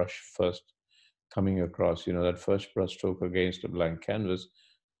the brush first coming across, that first brush stroke against a blank canvas.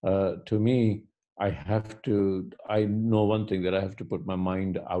 To me, I know one thing, that I have to put my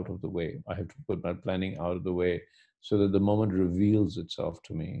mind out of the way. I have to put my planning out of the way so that the moment reveals itself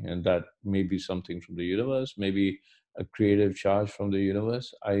to me. And that may be something from the universe, maybe a creative charge from the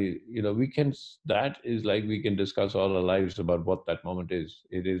universe. That is like, we can discuss all our lives about what that moment is.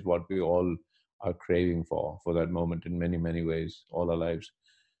 It is what we all are craving for that moment in many, many ways, all our lives.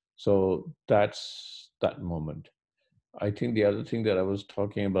 So that's that moment. I think the other thing that I was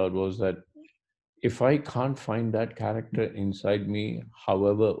talking about was that if I can't find that character inside me,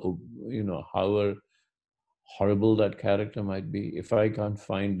 however horrible that character might be, if I can't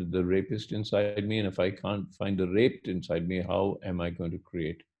find the rapist inside me, and if I can't find the raped inside me, how am I going to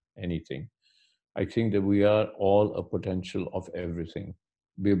create anything? I think that we are all a potential of everything.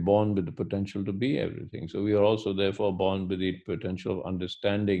 We're born with the potential to be everything. So we are also therefore born with the potential of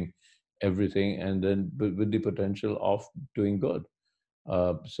understanding everything, and then with the potential of doing good.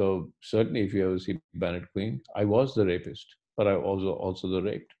 So certainly, if you ever see Bandit Queen, I was the rapist, but I also the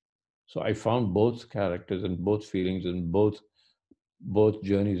raped. So I found both characters and both feelings and both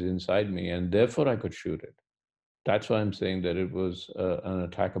journeys inside me, and therefore I could shoot it. That's why I'm saying that it was an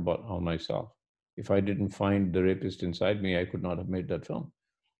attack on myself. If I didn't find the rapist inside me, I could not have made that film.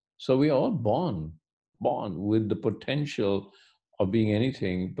 So we are all born with the potential of being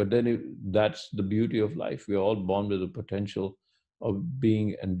anything. But then that's the beauty of life. We are all born with the potential of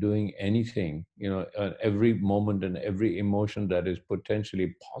being and doing anything. Every moment and every emotion that is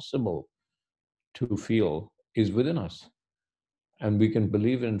potentially possible to feel is within us. And we can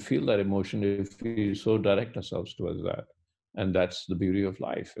believe and feel that emotion if we so direct ourselves towards that. And that's the beauty of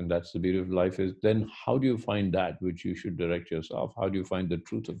life. And that's the beauty of life, is then how do you find that which you should direct yourself? How do you find the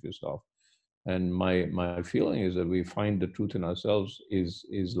truth of yourself? And my feeling is that we find the truth in ourselves is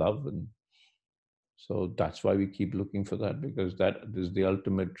love. And so that's why we keep looking for that, because that is the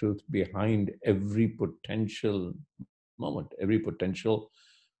ultimate truth behind every potential moment, every potential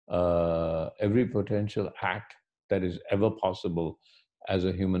act that is ever possible as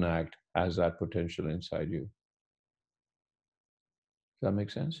a human act, has that potential inside you. Does that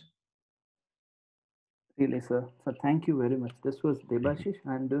make sense? Really, sir. So thank you very much. This was Thank you. Debashish.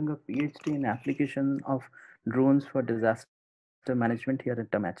 I'm doing a PhD in application of drones for disaster management here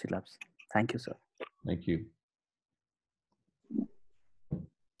at AMMACHI Labs. Thank you, sir. Thank you.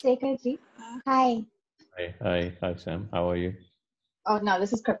 Shekhar ji. Hi. Hi, Sam. How are you? Oh no,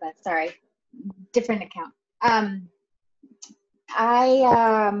 this is Kripa. Sorry, different account. I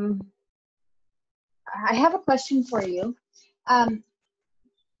I have a question for you.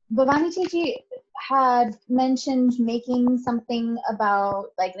 Bhavani ji had mentioned making something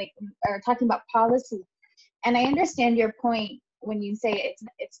about or talking about policy, and I understand your point when you say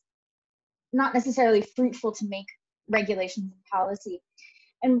it's not necessarily fruitful to make regulations and policy.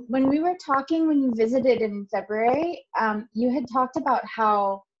 And when we were talking, when you visited in February, you had talked about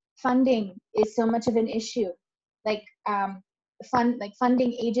how funding is so much of an issue. Like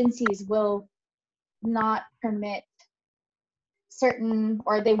funding agencies will not permit certain,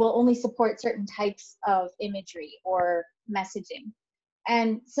 or they will only support certain types of imagery or messaging.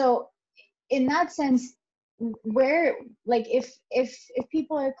 And so, in that sense, where if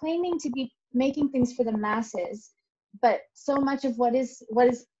people are claiming to be making things for the masses, but so much of what is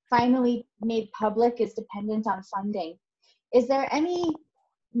finally made public is dependent on funding, is there any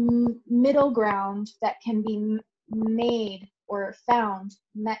middle ground that can be made or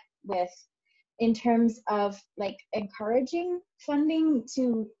met with in terms of encouraging funding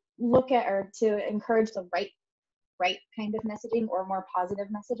to look at, or to encourage the right kind of messaging or more positive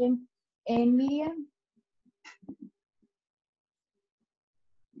messaging in media?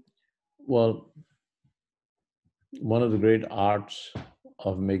 Well, one of the great arts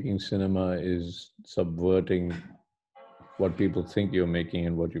of making cinema is subverting what people think you're making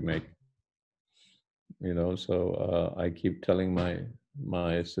and what you make. So I keep telling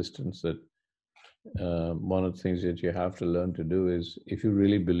my assistants that one of the things that you have to learn to do is, if you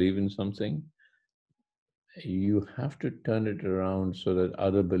really believe in something, you have to turn it around so that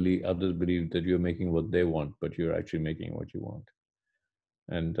others believe that you're making what they want, but you're actually making what you want.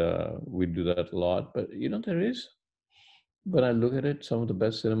 And we do that a lot. But there is, when I look at it, some of the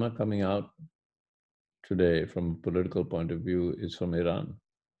best cinema coming out today from a political point of view is from Iran,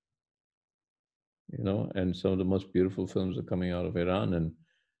 and some of the most beautiful films are coming out of Iran, and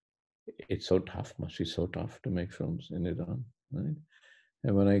it's so tough, must be so tough to make films in Iran, right?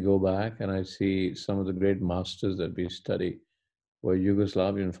 And when I go back and I see some of the great masters that we study were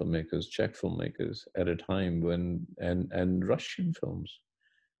Yugoslavian filmmakers, Czech filmmakers at a time when, and Russian films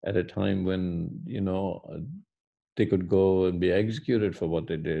at a time when, they could go and be executed for what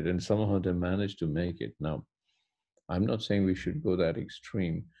they did, and somehow they managed to make it. Now, I'm not saying we should go that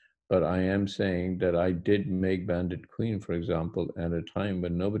extreme, but I am saying that I did make Bandit Queen, for example, at a time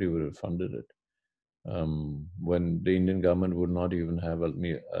when nobody would have funded it. When the Indian government would not even have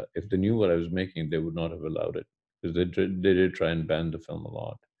me, if they knew what I was making, they would not have allowed it, because they did try and ban the film a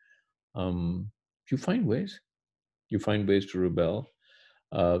lot. You find ways. You find ways to rebel.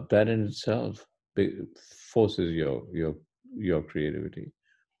 That in itself forces your creativity.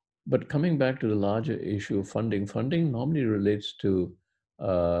 But coming back to the larger issue of funding normally relates to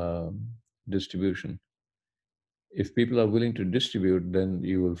distribution. If people are willing to distribute, then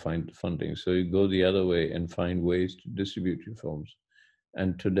you will find funding. So you go the other way and find ways to distribute your films.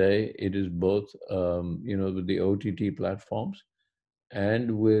 And today it is both, with the OTT platforms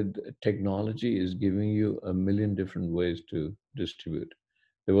and with technology is giving you a million different ways to distribute.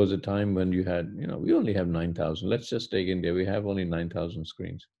 There was a time when you had, we only have 9,000. Let's just take India. We have only 9,000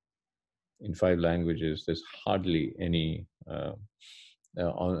 screens in 5 languages. There's hardly any, on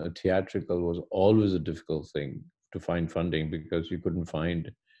a theatrical was always a difficult thing to find funding because you couldn't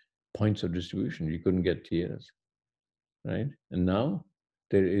find points of distribution. You couldn't get theaters, right? And now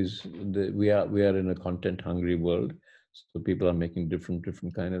there is, we are in a content hungry world. So people are making different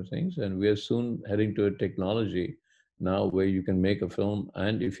kind of things. And we are soon heading to a technology now where you can make a film,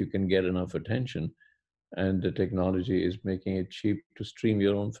 and if you can get enough attention, and the technology is making it cheap to stream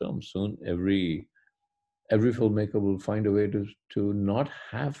your own film. Soon every filmmaker will find a way to not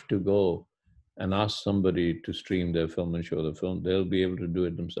have to go and ask somebody to stream their film and show the film. They'll be able to do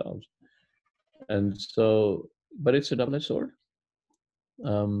it themselves. And so, but it's a double-edged sword.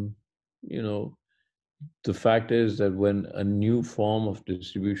 The fact is that when a new form of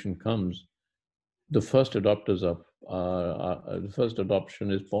distribution comes, the first adopters the first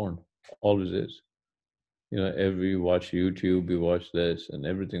adoption is porn, always is. We watch YouTube, we watch this and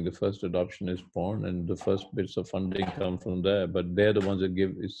everything. The first adoption is porn, and the first bits of funding come from there. But they're the ones that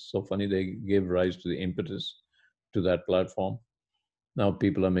give, it's so funny, they give rise to the impetus to that platform. Now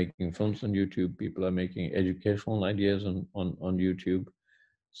people are making films on YouTube, people are making educational ideas on YouTube.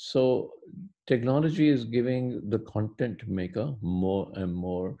 So technology is giving the content maker more and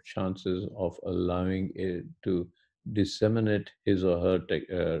more chances of allowing it to disseminate his or her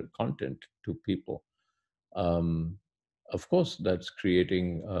content to people. Of course, that's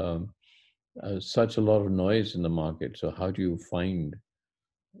creating such a lot of noise in the market. So how do you find,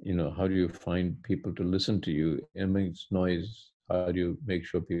 people to listen to you amidst noise? How do you make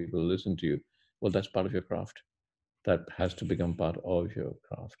sure people listen to you? Well, that's part of your craft. That has to become part of your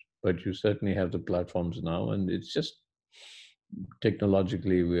craft. But you certainly have the platforms now, and it's just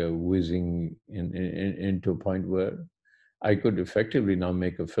technologically we are whizzing into a point where I could effectively now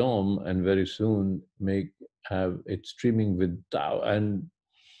make a film and very soon have it streaming without, and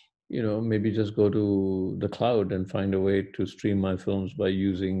maybe just go to the cloud and find a way to stream my films by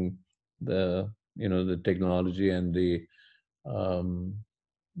using the technology and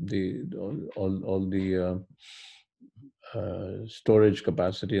all the storage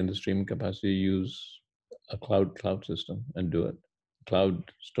capacity and the streaming capacity. Use a cloud system and do it.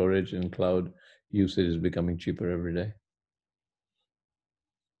 Cloud storage and cloud usage is becoming cheaper every day.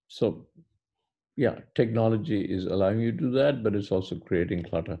 So yeah, technology is allowing you to do that, but it's also creating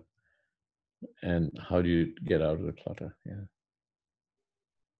clutter. And how do you get out of the clutter? Yeah.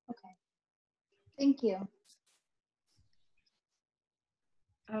 Okay. Thank you.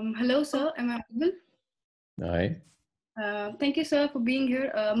 Hello, sir. Am I audible? Hi. Thank you, sir, for being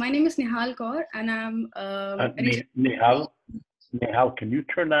here. My name is Nihal Kaur, and I'm Nihal, can you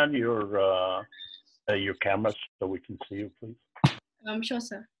turn on your camera so we can see you, please? Sure,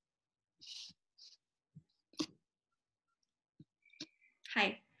 sir.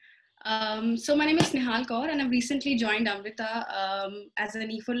 Hi. So my name is Nihal Kaur, and I've recently joined Amrita as an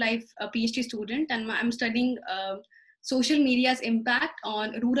E4 Life PhD student, and I'm studying social media's impact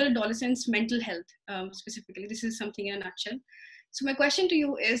on rural adolescents' mental health, specifically. This is something in a nutshell. So my question to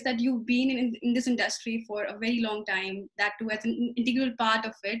you is that you've been in this industry for a very long time, that too as an integral part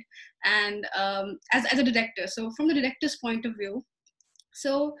of it, and as a director. So from the director's point of view,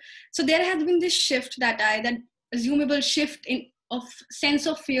 so there has been this shift that presumable shift of sense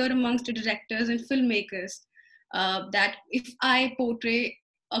of fear amongst the directors and filmmakers, that if I portray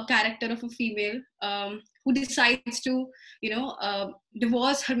a character of a female who decides to,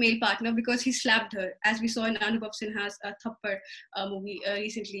 divorce her male partner because he slapped her, as we saw in Anubhav Sinha's Thappad movie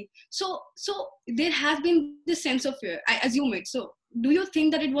recently. So there has been this sense of fear, I assume it. So do you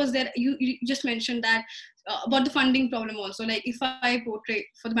think that it was there? You just mentioned that about the funding problem also. Like if I portray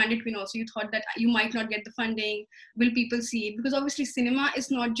for the Bandit Queen also, you thought that you might not get the funding. Will people see it? Because obviously cinema is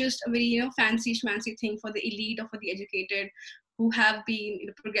not just a very fancy schmancy thing for the elite or for the educated who have been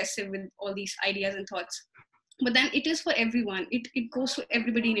progressive with all these ideas and thoughts. But then it is for everyone. It goes to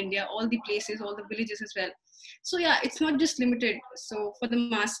everybody in India, all the places, all the villages as well. So yeah, it's not just limited. So for the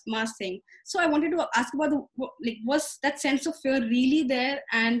mass thing. So I wanted to ask about was that sense of fear really there,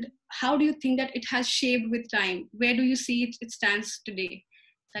 and how do you think that it has shaped with time? Where do you see it stands today?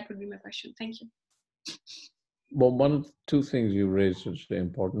 That would be my question. Thank you. Well, two things you raised is very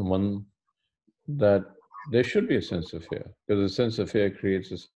important. One, that there should be a sense of fear, because a sense of fear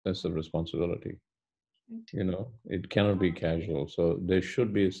creates a sense of responsibility. It cannot be casual. So there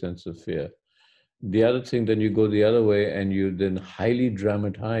should be a sense of fear. The other thing, then you go the other way and you then highly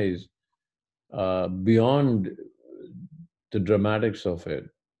dramatize beyond the dramatics of it.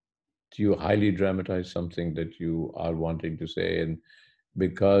 You highly dramatize something that you are wanting to say, and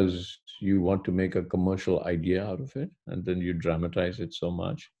because you want to make a commercial idea out of it, and then you dramatize it so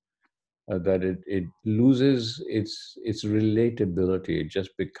much that it loses its relatability. It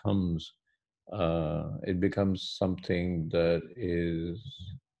just becomes something that is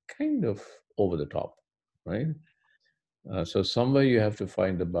kind of over the top, right? So somewhere you have to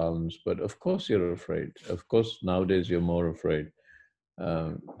find the balance. But of course you're afraid. Of course nowadays you're more afraid,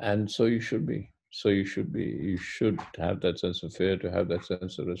 and so you should be. So you should be. You should have that sense of fear, to have that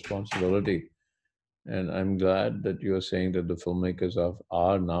sense of responsibility. And I'm glad that you're saying that the filmmakers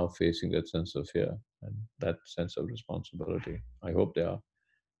are now facing that sense of fear and that sense of responsibility. I hope they are.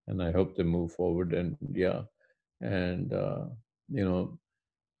 And I hope they move forward. And yeah, and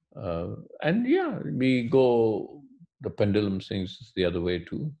we go, the pendulum swings the other way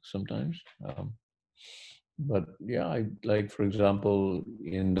too sometimes. But yeah, like for example,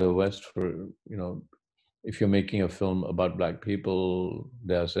 in the West, if you're making a film about Black people,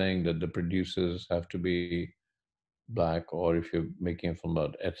 they are saying that the producers have to be Black, or if you're making a film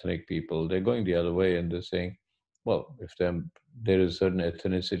about ethnic people, they're going the other way and they're saying, well, if there is a certain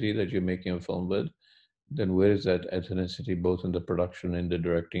ethnicity that you're making a film with, then where is that ethnicity, both in the production, in the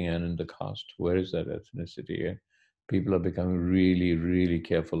directing, and in the cast? Where is that ethnicity? And people are becoming really, really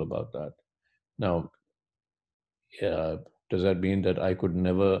careful about that. Now, does that mean that I could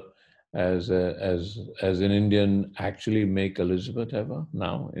never, as an Indian, actually make Elizabeth ever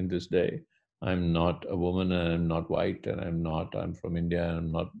now in this day? I'm not a woman, and I'm not white, and I'm from India, and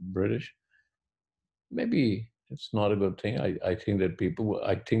I'm not British. Maybe it's not a good thing. I think that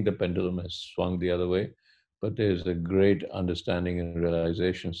I think the pendulum has swung the other way, but there's a great understanding and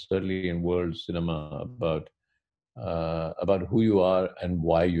realization, certainly in world cinema, about who you are and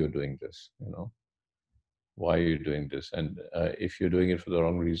why you're doing this, why you're doing this. And if you're doing it for the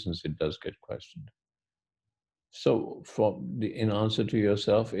wrong reasons, it does get questioned. So in answer to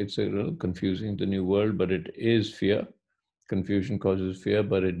yourself, it's a little confusing, the new world, but it is fear. Confusion causes fear,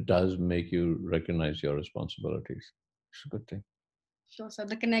 but it does make you recognize your responsibilities. It's a good thing. Sure, so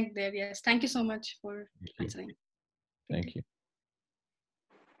the connect there, yes. Thank you so much for answering. Thank you.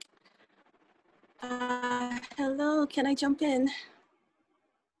 Hello, can I jump in?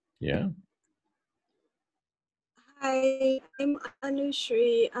 Yeah. Hi, I'm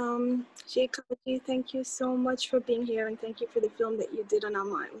Anushri. Shekhar, thank you so much for being here, and thank you for the film that you did on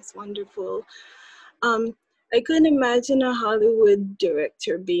Amma. It was wonderful. I couldn't imagine a Hollywood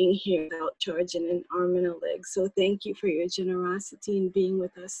director being here without charging an arm and a leg. So thank you for your generosity in being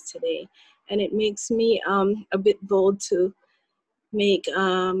with us today. And it makes me a bit bold to make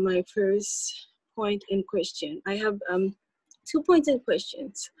my first point in question. I have 2 points in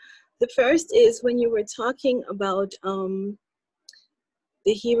questions. The first is when you were talking about the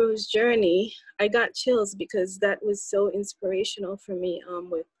hero's journey, I got chills because that was so inspirational for me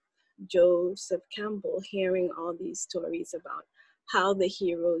with Joseph Campbell, hearing all these stories about how the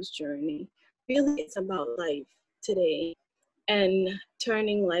hero's journey really is about life today and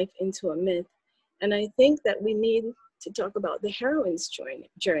turning life into a myth. And I think that we need to talk about the heroine's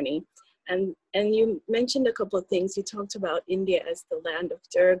journey. And you mentioned a couple of things. You talked about India as the land of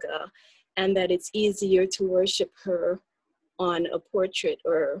Durga, and that it's easier to worship her on a portrait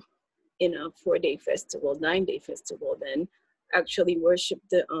or in a 4-day festival, 9-day festival, than actually worship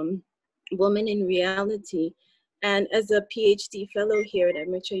the woman in reality. And as a PhD fellow here at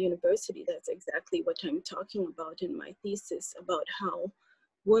AMMACHI University, that's exactly what I'm talking about in my thesis, about how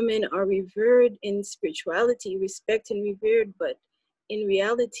women are revered in spirituality, respect and revered, but in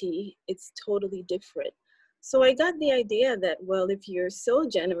reality, it's totally different. So I got the idea that, well, if you're so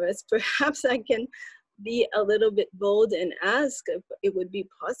generous, perhaps I can be a little bit bold and ask if it would be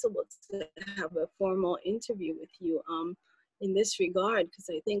possible to have a formal interview with you in this regard, because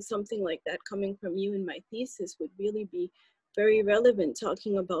I think something like that coming from you in my thesis would really be very relevant,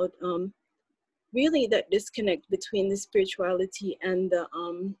 talking about really that disconnect between the spirituality and the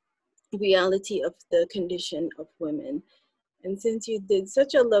reality of the condition of women. And since you did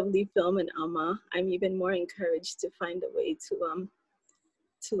such a lovely film in Amma, I'm even more encouraged to find a way to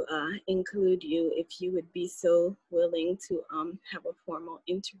include you. If you would be so willing to have a formal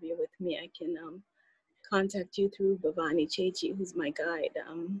interview with me, I can contact you through Bhavani Chechi, who's my guide.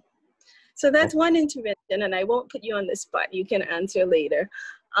 So that's one intervention, and I won't put you on the spot. You can answer later.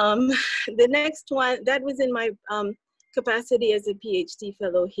 The next one, that was in my capacity as a PhD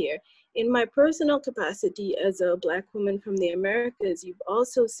fellow here. In my personal capacity as a Black woman from the Americas, you've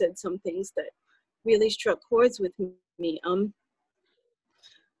also said some things that really struck chords with me.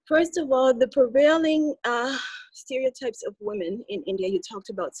 First of all, the prevailing stereotypes of women in India, you talked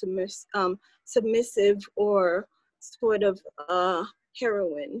about submissive or sort of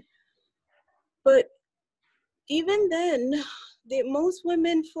heroine. But even then, most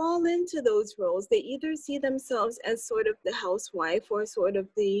women fall into those roles. They either see themselves as sort of the housewife or sort of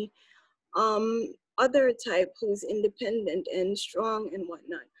the other type who's independent and strong and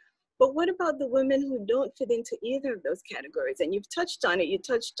whatnot. But what about the women who don't fit into either of those categories? And you've touched on it. You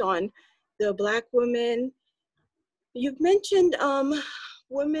touched on the Black women. You've mentioned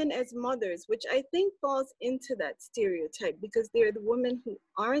women as mothers, which I think falls into that stereotype, because they're the women who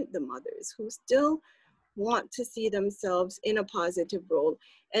aren't the mothers, who still want to see themselves in a positive role,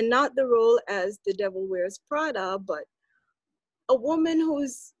 and not the role as the devil wears Prada, but a woman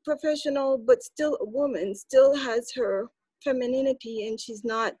who's professional, but still a woman, still has her femininity, and she's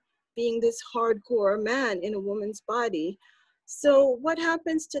not being this hardcore man in a woman's body. So what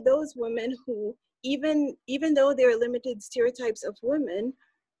happens to those women who, even though there are limited stereotypes of women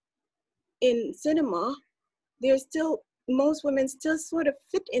in cinema, there's still, most women still sort of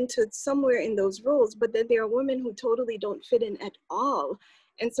fit into somewhere in those roles, but then there are women who totally don't fit in at all.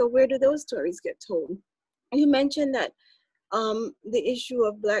 And so where do those stories get told? You mentioned that the issue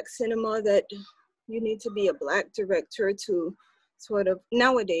of Black cinema, that you need to be a Black director to sort of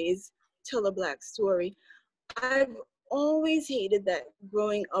nowadays tell a Black story. I've always hated that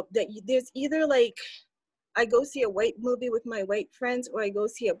growing up, that there's either like, I go see a white movie with my white friends, or I go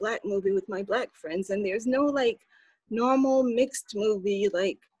see a Black movie with my Black friends, and there's no like normal mixed movie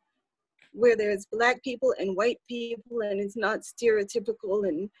like where there's Black people and white people, and it's not stereotypical,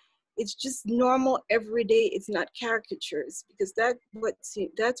 and it's just normal everyday. It's not caricatures, because that's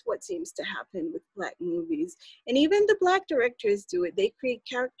what seems to happen with Black movies. And even the Black directors do it. They create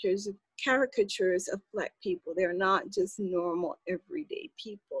caricatures of Black people. They're not just normal everyday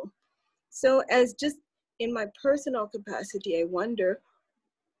people. So as just in my personal capacity, I wonder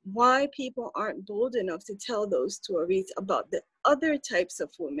why people aren't bold enough to tell those stories about the other types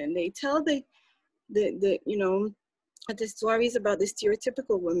of women. They tell the stories about the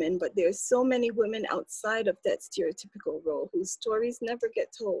stereotypical women, but there's so many women outside of that stereotypical role whose stories never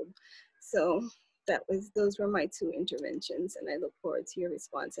get told. So those were my two interventions, and I look forward to your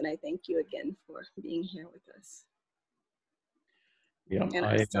response. And I thank you again for being here with us. Yeah, and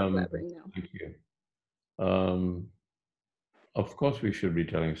I stop blabbering now. Thank you. Of course, we should be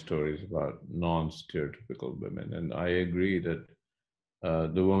telling stories about non-stereotypical women, and I agree that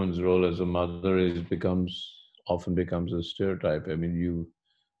the woman's role as a mother often becomes a stereotype. I mean,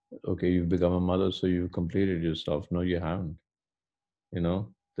 you've become a mother, so you've completed yourself. No, you haven't.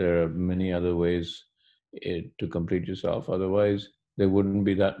 There are many other ways to complete yourself. Otherwise, there wouldn't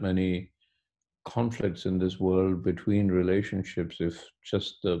be that many conflicts in this world between relationships if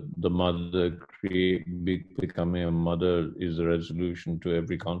just the mother becoming a mother is the resolution to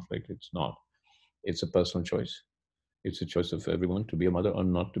every conflict. It's not. It's a personal choice. It's a choice of everyone to be a mother or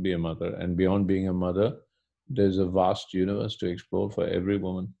not to be a mother. And beyond being a mother, there's a vast universe to explore for every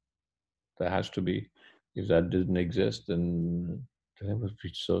woman. There has to be. If that didn't exist, then it would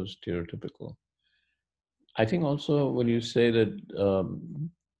be so stereotypical. I think also when you say that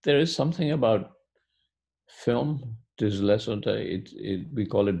there is something about film, we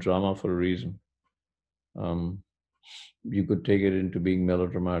call it drama for a reason. You could take it into being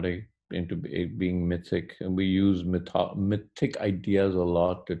melodramatic, into being mythic, and we use mythic ideas a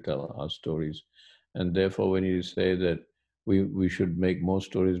lot to tell our stories. And therefore, when you say that we should make more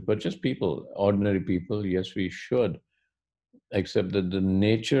stories, but just people, ordinary people, yes, we should, except that the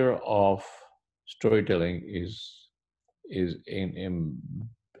nature of storytelling is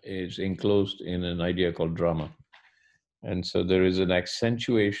enclosed in an idea called drama. And so there is an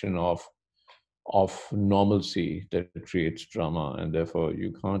accentuation of normalcy that creates drama, and therefore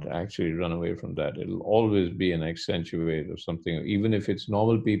you can't actually run away from that. It'll always be an accentuate of something, even if it's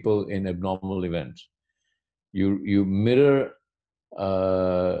normal people in abnormal events. You mirror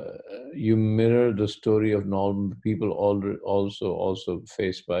the story of normal people also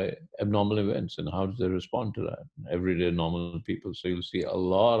faced by abnormal events, and how do they respond to that? Everyday normal people. So you'll see a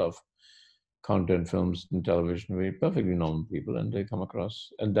lot of content, films and television, very perfectly normal people, and they come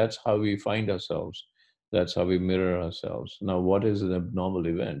across, and that's how we find ourselves. That's how we mirror ourselves. Now, what is an abnormal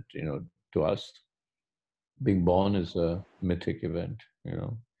event? To us, being born is a mythic event.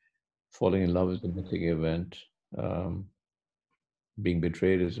 Falling in love is a mythic event. Being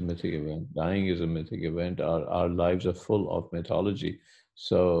betrayed is a mythic event. Dying is a mythic event. Our lives are full of mythology.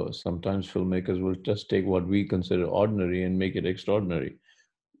 So sometimes filmmakers will just take what we consider ordinary and make it extraordinary,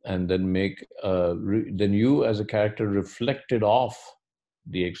 and then then you as a character reflected off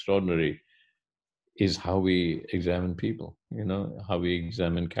the extraordinary is how we examine people. How we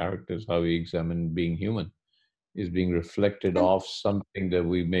examine characters, how we examine being human, is being reflected off something that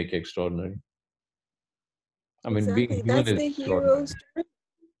we make extraordinary. I mean, Exactly. being human That's is the extraordinary. hero's journey.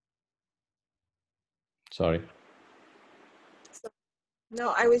 Sorry.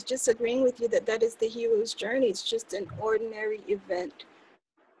 No, I was just agreeing with you that is the hero's journey. It's just an ordinary event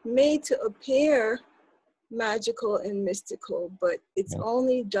made to appear magical and mystical, but it's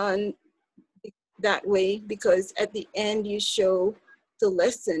only done that way because at the end you show the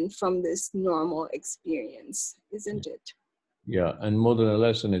lesson from this normal experience, isn't it? Yeah, and more than a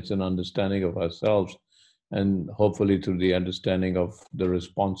lesson, it's an understanding of ourselves, and hopefully through the understanding of the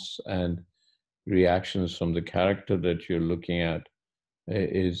response and reactions from the character that you're looking at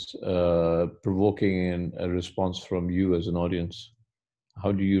is provoking a response from you as an audience.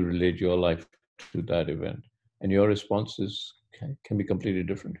 How do you relate your life to that event? And your responses can be completely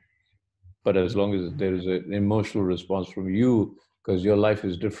different. But as long as there is an emotional response from you, because your life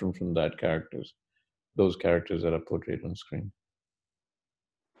is different from those characters that are portrayed on screen.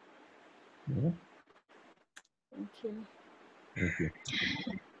 Yeah. Thank you. Thank you.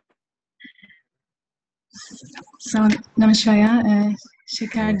 So, Namaskara,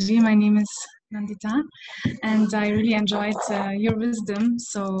 Shekhar ji, my name is Nandita, and I really enjoyed your wisdom.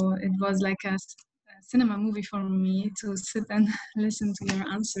 So it was like a cinema movie for me to sit and listen to your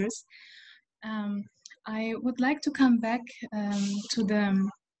answers. I would like to come back to the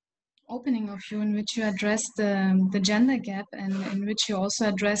opening of you, in which you addressed the gender gap, and in which you also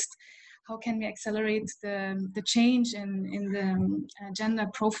addressed how can we accelerate the change in the gender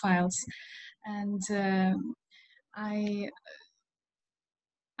profiles. And I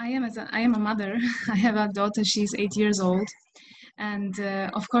am a mother. I have a daughter. She's 8 years old, and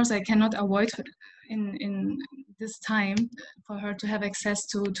of course I cannot avoid in this time for her to have access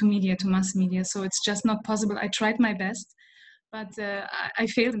to media, to mass media. So it's just not possible. I tried my best, but I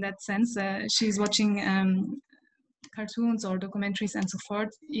failed in that sense. She's watching cartoons or documentaries and so forth,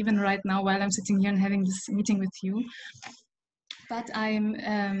 even right now while I'm sitting here and having this meeting with you. But I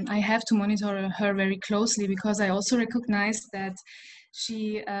have to monitor her very closely, because I also recognize that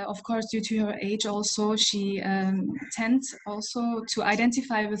she, of course, due to her age also, she tends also to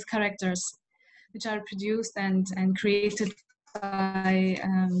identify with characters which are produced and created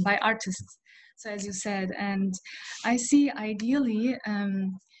by artists. So as you said, and I see ideally,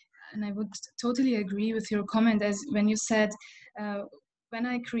 and I would totally agree with your comment as when you said, when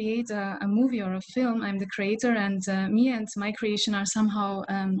I create a movie or a film, I'm the creator, and me and my creation are somehow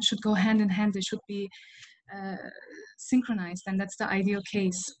should go hand in hand. They should be synchronized, and that's the ideal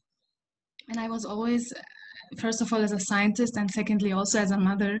case. And I was always, first of all, as a scientist, and secondly also as a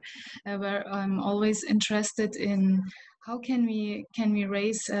mother, where I'm always interested in how can we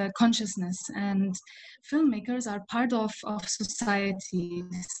raise consciousness. And filmmakers are part of society.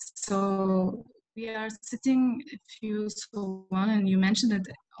 So we are sitting, if you so want, and you mentioned it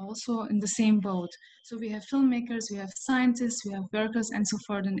also, in the same boat. So we have filmmakers, we have scientists, we have workers, and so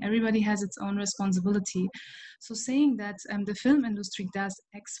forth, and everybody has its own responsibility. So saying that the film industry does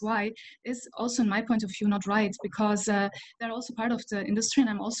X, Y is also, in my point of view, not right, because they're also part of the industry, and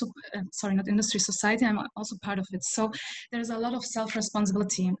I'm also, sorry, not industry, society, I'm also part of it. So there's a lot of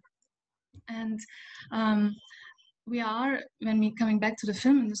self-responsibility. And we are, when we coming back to the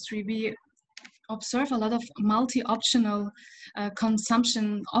film industry, observe a lot of multi-optional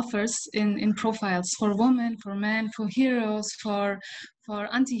consumption offers in profiles for women, for men, for heroes, for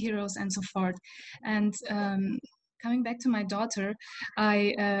anti-heroes, and so forth. And coming back to my daughter,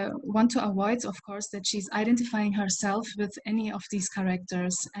 I want to avoid, of course, that she's identifying herself with any of these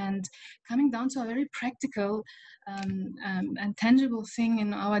characters, and coming down to a very practical and tangible thing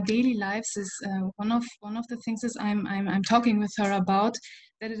in our daily lives is one of the things is I'm talking with her about,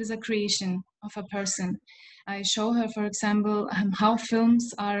 that it is a creation of a person. I show her, for example, how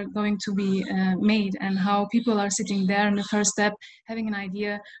films are going to be made, and how people are sitting there in the first step, having an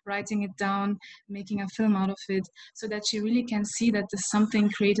idea, writing it down, making a film out of it, so that she really can see that this is something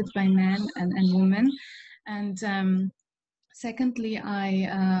created by men and women. And secondly,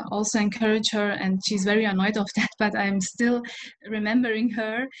 I also encourage her, and she's very annoyed of that, but I'm still remembering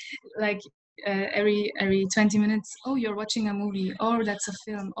her, like every 20 minutes, oh, you're watching a movie, or that's a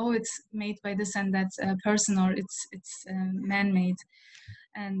film, oh, it's made by this and that person, or it's man-made.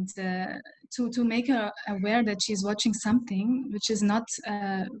 And to make her aware that she's watching something which is not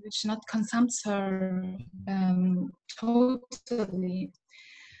which not consumes her totally.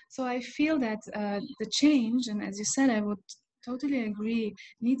 So I feel that the change, and as you said, I would totally agree,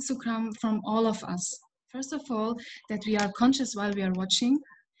 needs to come from all of us. First of all, that we are conscious while we are watching,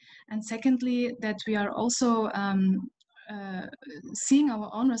 and secondly, that we are also seeing our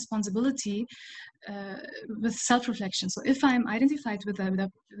own responsibility with self-reflection. So if I'm identified with a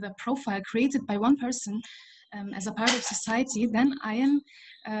profile created by one person as a part of society, then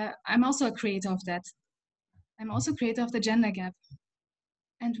I'm also a creator of that. I'm also creator of the gender gap.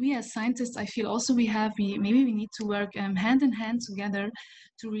 And we as scientists, I feel also maybe we need to work hand in hand together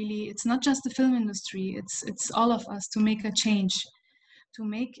to really, it's not just the film industry, it's all of us to make a change, to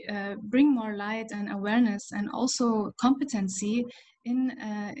bring more light and awareness and also competency in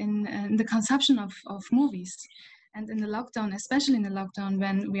the consumption of movies. And in the lockdown, especially in the lockdown,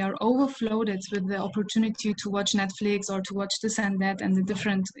 when we are overflooded with the opportunity to watch Netflix or to watch this and that and the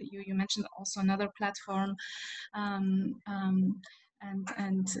different, you mentioned also another platform,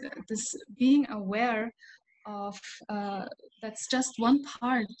 and this being aware of that's just one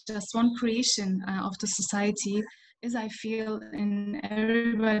part, just one creation of the society, is, I feel, in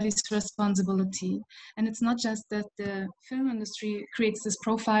everybody's responsibility. And it's not just that the film industry creates this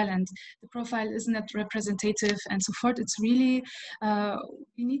profile and the profile isn't that representative and so forth. It's really,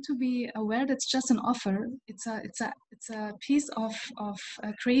 we need to be aware that it's just an offer. It's a piece of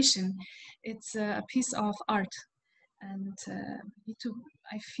creation. It's a piece of art. And we need to,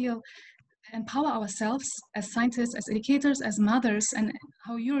 I feel, empower ourselves as scientists, as educators, as mothers, and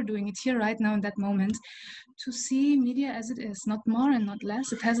how you're doing it here right now in that moment, to see media as it is, not more and not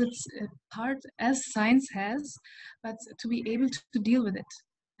less. It has its part as science has, but to be able to deal with it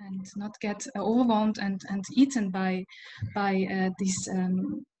and not get overwhelmed and eaten by these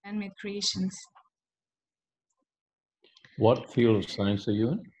man-made creations. What field of science are you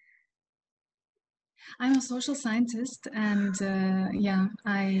in? I'm a social scientist, and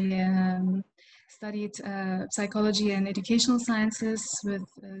I studied psychology and educational sciences with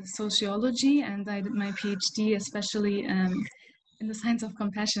sociology, and I did my PhD especially in the science of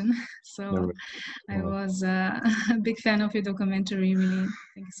compassion. So I was a big fan of your documentary, really.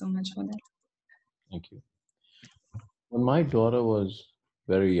 Thank you so much for that. Thank you. When my daughter was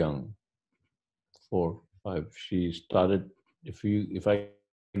very young, 4, 5, she started, if I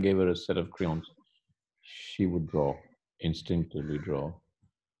gave her a set of crayons, she would draw, instinctively draw.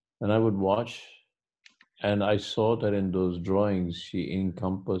 And I would watch, and I saw that in those drawings, she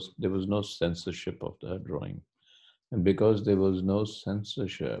encompassed, there was no censorship of her drawing. And because there was no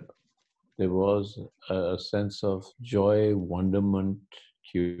censorship, there was a sense of joy, wonderment,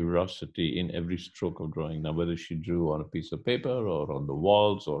 curiosity in every stroke of drawing. Now, whether she drew on a piece of paper or on the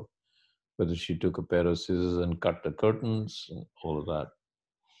walls, or whether she took a pair of scissors and cut the curtains, and all of that.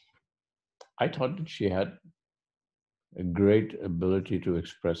 I thought that she had a great ability to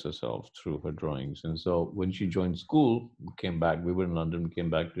express herself through her drawings. And so when she joined school, came back, we were in London,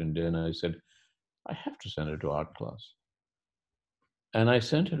 came back to India, and I said, I have to send her to art class. And I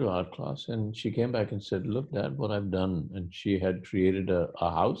sent her to art class, and she came back and said, look, Dad, what I've done. And she had created a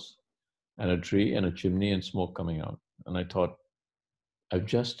house and a tree and a chimney and smoke coming out. And I thought, I've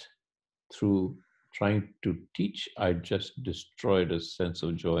just, through trying to teach, I just destroyed a sense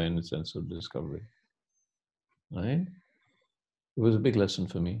of joy and a sense of discovery. Right? It was a big lesson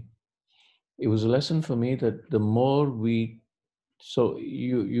for me. It was a lesson for me that the more we, so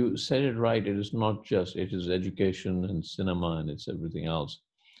you said it right, it is not just, it is education and cinema and it's everything else.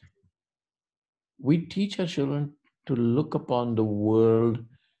 We teach our children to look upon the world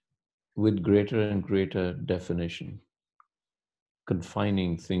with greater and greater definition,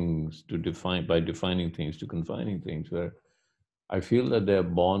 confining things to define, by defining things to confining things, where I feel that they're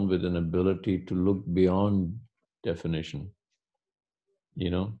born with an ability to look beyond definition.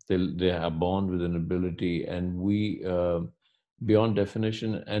 They are born with an ability, and we beyond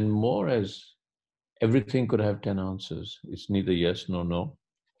definition, and more as everything could have 10 answers. It's neither yes nor no.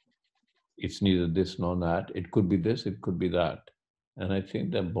 It's neither this nor that. It could be this, it could be that. And I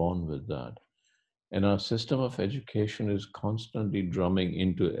think they're born with that. And our system of education is constantly drumming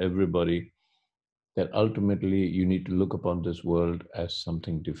into everybody that ultimately you need to look upon this world as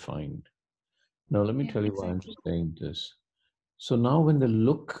something defined. Now, let me Yeah, tell you why I'm exactly. saying this. So now when they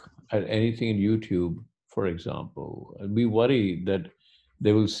look at anything in YouTube, for example, we worry that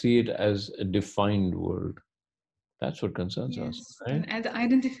they will see it as a defined world. That's what concerns us, Yes, right? and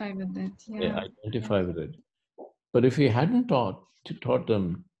identify with that. They Yeah, yeah. identify with it. But if we hadn't taught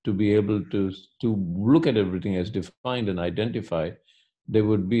them to be able to look at everything as defined and identify, they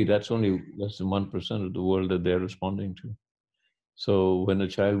would be, that's only less than 1% of the world that they're responding to. So when a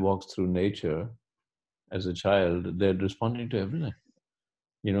child walks through nature as a child, they're responding to everything.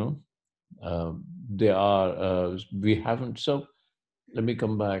 You know, they are. We haven't. So let me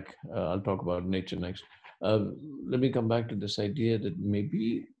come back. I'll talk about nature next. Let me come back to this idea that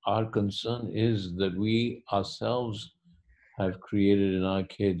maybe our concern is that we ourselves have created in our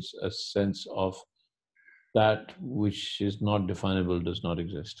kids a sense of that which is not definable does not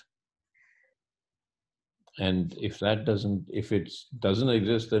exist. And if it doesn't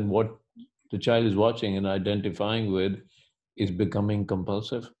exist, then what the child is watching and identifying with is becoming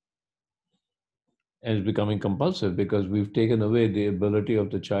compulsive. And it's becoming compulsive because we've taken away the ability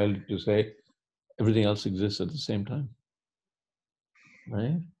of the child to say everything else exists at the same time.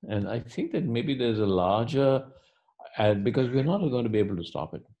 Right? And I think that maybe there's a larger, because we're not going to be able to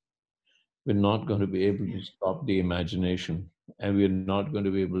stop it. We're not going to be able to stop the imagination, and we're not going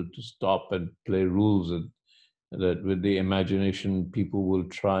to be able to stop and play rules that with the imagination, people will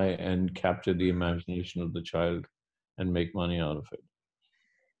try and capture the imagination of the child and make money out of it.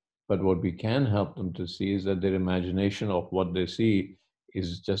 But what we can help them to see is that their imagination of what they see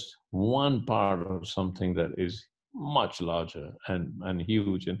is just one part of something that is much larger and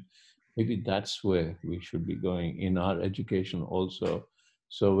huge. And maybe that's where we should be going in our education also.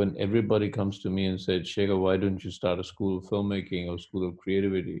 So when everybody comes to me and said, Shekhar, why don't you start a school of filmmaking or school of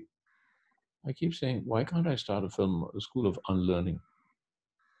creativity? I keep saying, why can't I start a school of unlearning?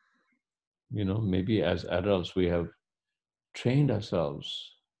 Maybe as adults, we have trained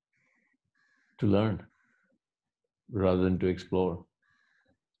ourselves to learn rather than to explore.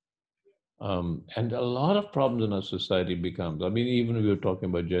 And a lot of problems in our society becomes, I mean, even if we're talking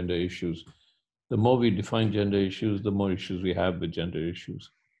about gender issues, the more we define gender issues, the more issues we have with gender issues.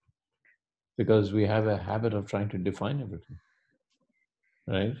 Because we have a habit of trying to define everything,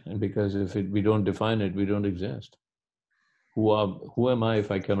 right? And because if we don't define it, we don't exist. Who am I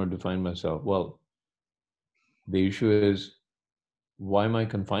if I cannot define myself? Well, the issue is, why am I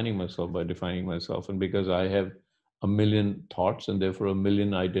confining myself by defining myself? And because I have a million thoughts and therefore a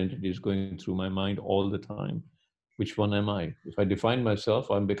million identities going through my mind all the time, which one am I? If I define myself,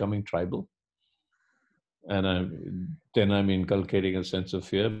 I'm becoming tribal. And then I'm inculcating a sense of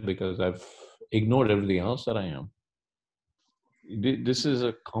fear because I've ignored everything else that I am. This is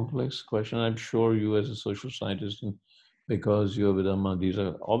a complex question. I'm sure you as a social scientist, and because you're with Amma, these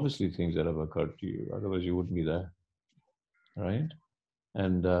are obviously things that have occurred to you. Otherwise you wouldn't be there, right?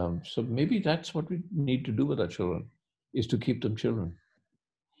 And so maybe that's what we need to do with our children, is to keep them children.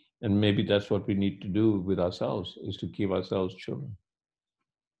 And maybe that's what we need to do with ourselves, is to keep ourselves children.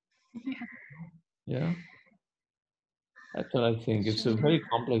 Yeah. That's what I think. It's a very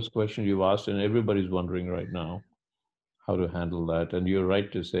complex question you've asked, and everybody's wondering right now how to handle that. And you're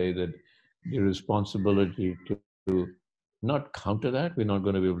right to say that the responsibility to not counter that, we're not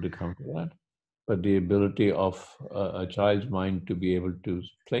going to be able to counter that, but the ability of a child's mind to be able to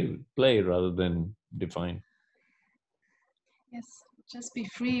play rather than define. Yes, just be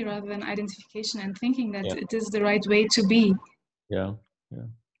free rather than identification and thinking that Yeah. it is the right way to be. Yeah, yeah.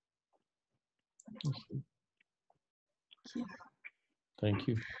 Thank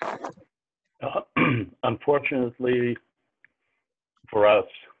you. Unfortunately for us,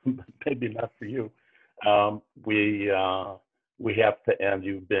 maybe not for you, we have to end.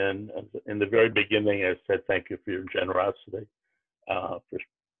 You've been, in the very beginning, I said thank you for your generosity, for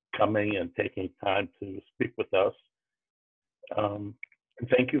coming and taking time to speak with us. And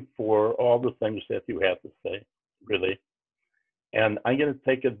thank you for all the things that you had to say, really. And I'm going to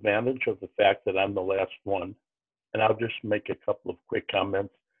take advantage of the fact that I'm the last one, and I'll just make a couple of quick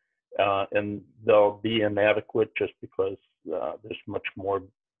comments. and they'll be inadequate just because there's much more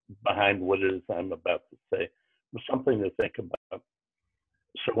behind what it is I'm about to say. It's something to think about.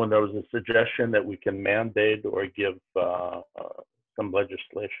 So when there was a suggestion that we can mandate or give some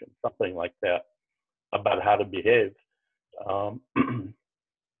legislation, something like that, about how to behave,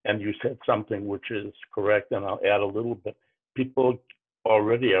 and you said something which is correct, and I'll add a little bit. People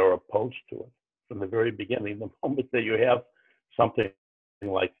already are opposed to it from the very beginning. The moment that you have something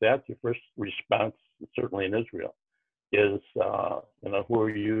like that, your first response, certainly in Israel, is, who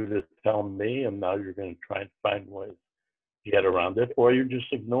are you to tell me? And now you're going to try and find ways to get around it, or you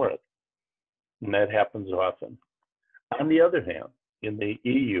just ignore it. And that happens often. On the other hand, in the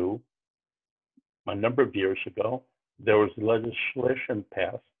EU, a number of years ago, there was legislation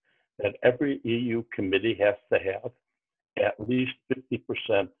passed that every EU committee has to have at least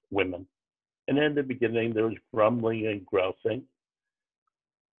 50% women. And in the beginning, there was grumbling and grousing.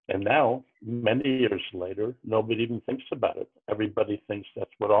 And now, many years later, nobody even thinks about it. Everybody thinks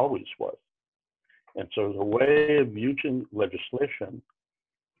that's what always was. And so there's a way of using legislation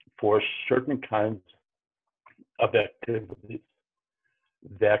for certain kinds of activities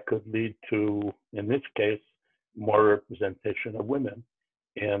that could lead to, in this case, more representation of women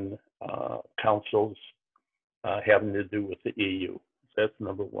in councils having to do with the EU. So that's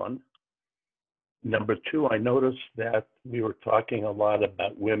number one. Number two, I noticed that we were talking a lot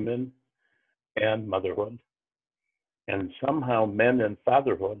about women and motherhood, and somehow men and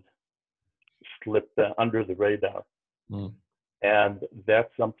fatherhood slipped under the radar. Mm. And that's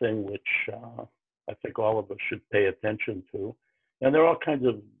something which I think all of us should pay attention to. And there are all kinds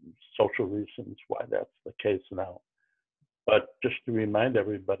of social reasons why that's the case now. But just to remind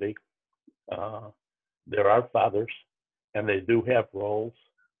everybody, there are fathers, and they do have roles,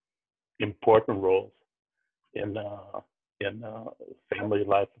 important roles in family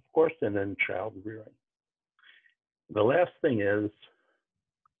life, of course, and in child rearing. The last thing is,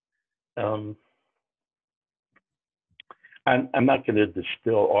 I'm not going to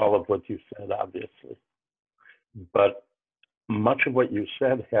distill all of what you said, obviously, but much of what you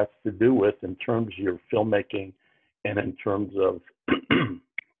said has to do with, in terms of your filmmaking and in terms of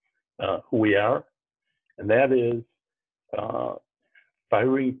who we are, and that is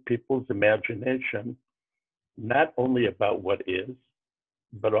firing people's imagination, not only about what is,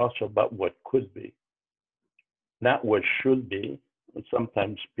 but also about what could be, not what should be. And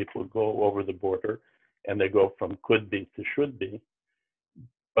sometimes people go over the border and they go from could be to should be.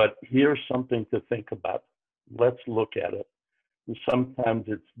 But here's something to think about. Let's look at it. And sometimes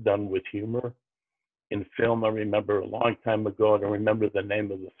it's done with humor. In film, I remember a long time ago, I don't remember the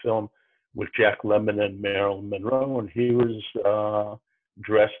name of the film, with Jack Lemmon and Marilyn Monroe, and he was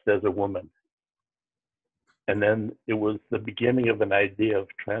dressed as a woman. And then it was the beginning of an idea of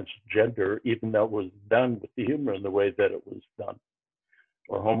transgender, even though it was done with the humor in the way that it was done.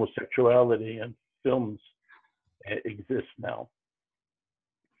 Or homosexuality in films exists now.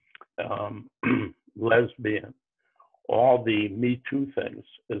 Lesbian, all the Me Too things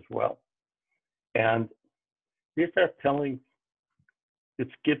as well. And these are telling,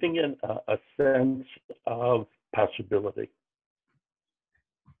 it's giving it a sense of possibility.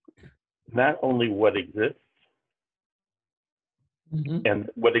 Not only what exists, and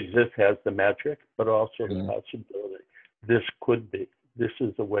what exists has the magic, but also the possibility. This could be. This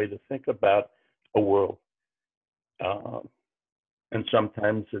is a way to think about a world. And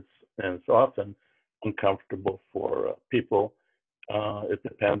sometimes it's often uncomfortable for people. It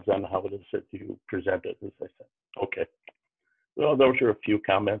depends on how it is that you present it, as I said. Okay. Well, those are a few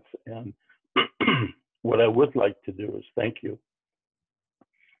comments. And what I would like to do is thank you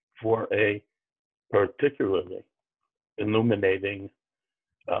for a particularly illuminating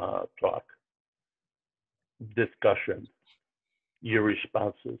talk, discussion, your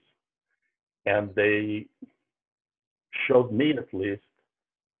responses. And they showed me, at least,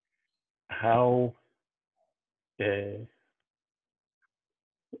 how a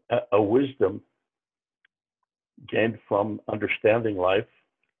wisdom gained from understanding life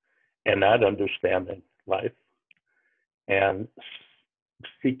and not understanding life, and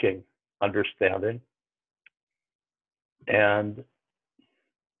seeking understanding, and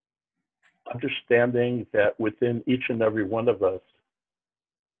understanding that within each and every one of us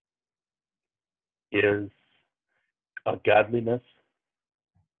is a godliness.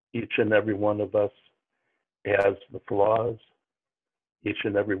 Each and every one of us has the flaws. Each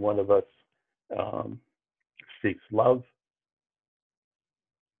and every one of us seeks love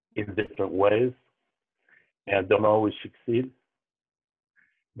in different ways and don't always succeed.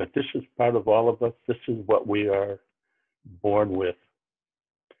 But this is part of all of us. This is what we are born with.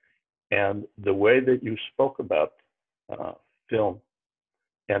 And the way that you spoke about film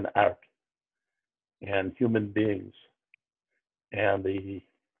and art and human beings and the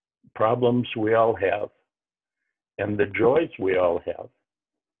problems we all have and the joys we all have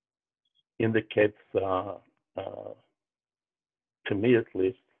indicates, to me at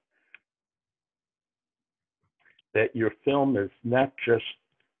least, that your film is not just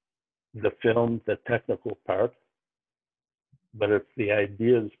the film, the technical part, but it's the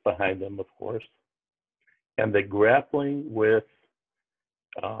ideas behind them, of course, and the grappling with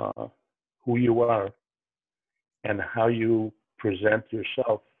who you are and how you present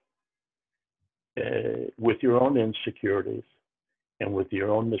yourself with your own insecurities and with your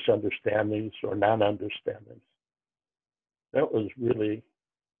own misunderstandings or non-understandings. That was really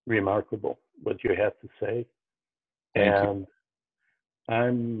remarkable what you had to say. And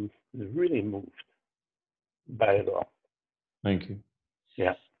I'm really moved by it all. Thank you.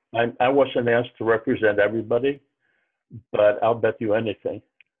 Yeah, I wasn't asked to represent everybody, but I'll bet you anything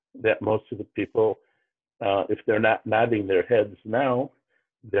that most of the people, if they're not nodding their heads now,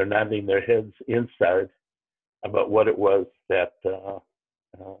 they're nodding their heads inside about what it was that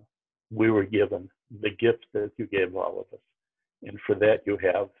we were given, the gift that you gave all of us. And for that, you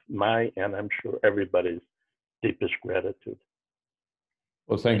have my, and I'm sure everybody's, deepest gratitude.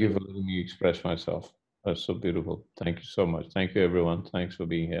 Well, thank you for letting me express myself. That's so beautiful. Thank you so much. Thank you, everyone. Thanks for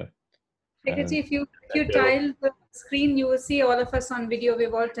being here. Shekharji, if you tile the screen, you will see all of us on video.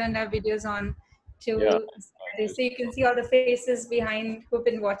 We've all turned our videos on to so you can see all the faces behind who've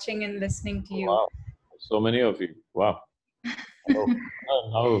been watching and listening to you. Wow, so many of you. Wow.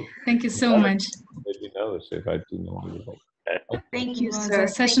 Thank you so much. Made me nervous if I didn't know. Thank you, It was sir. a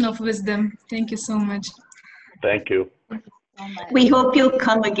session of wisdom. Thank you so much. Thank you. We hope you'll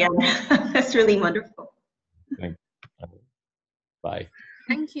come again. That's really wonderful. Thank you. Bye.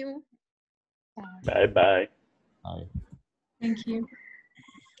 Thank you. Bye-bye. Bye. Thank you.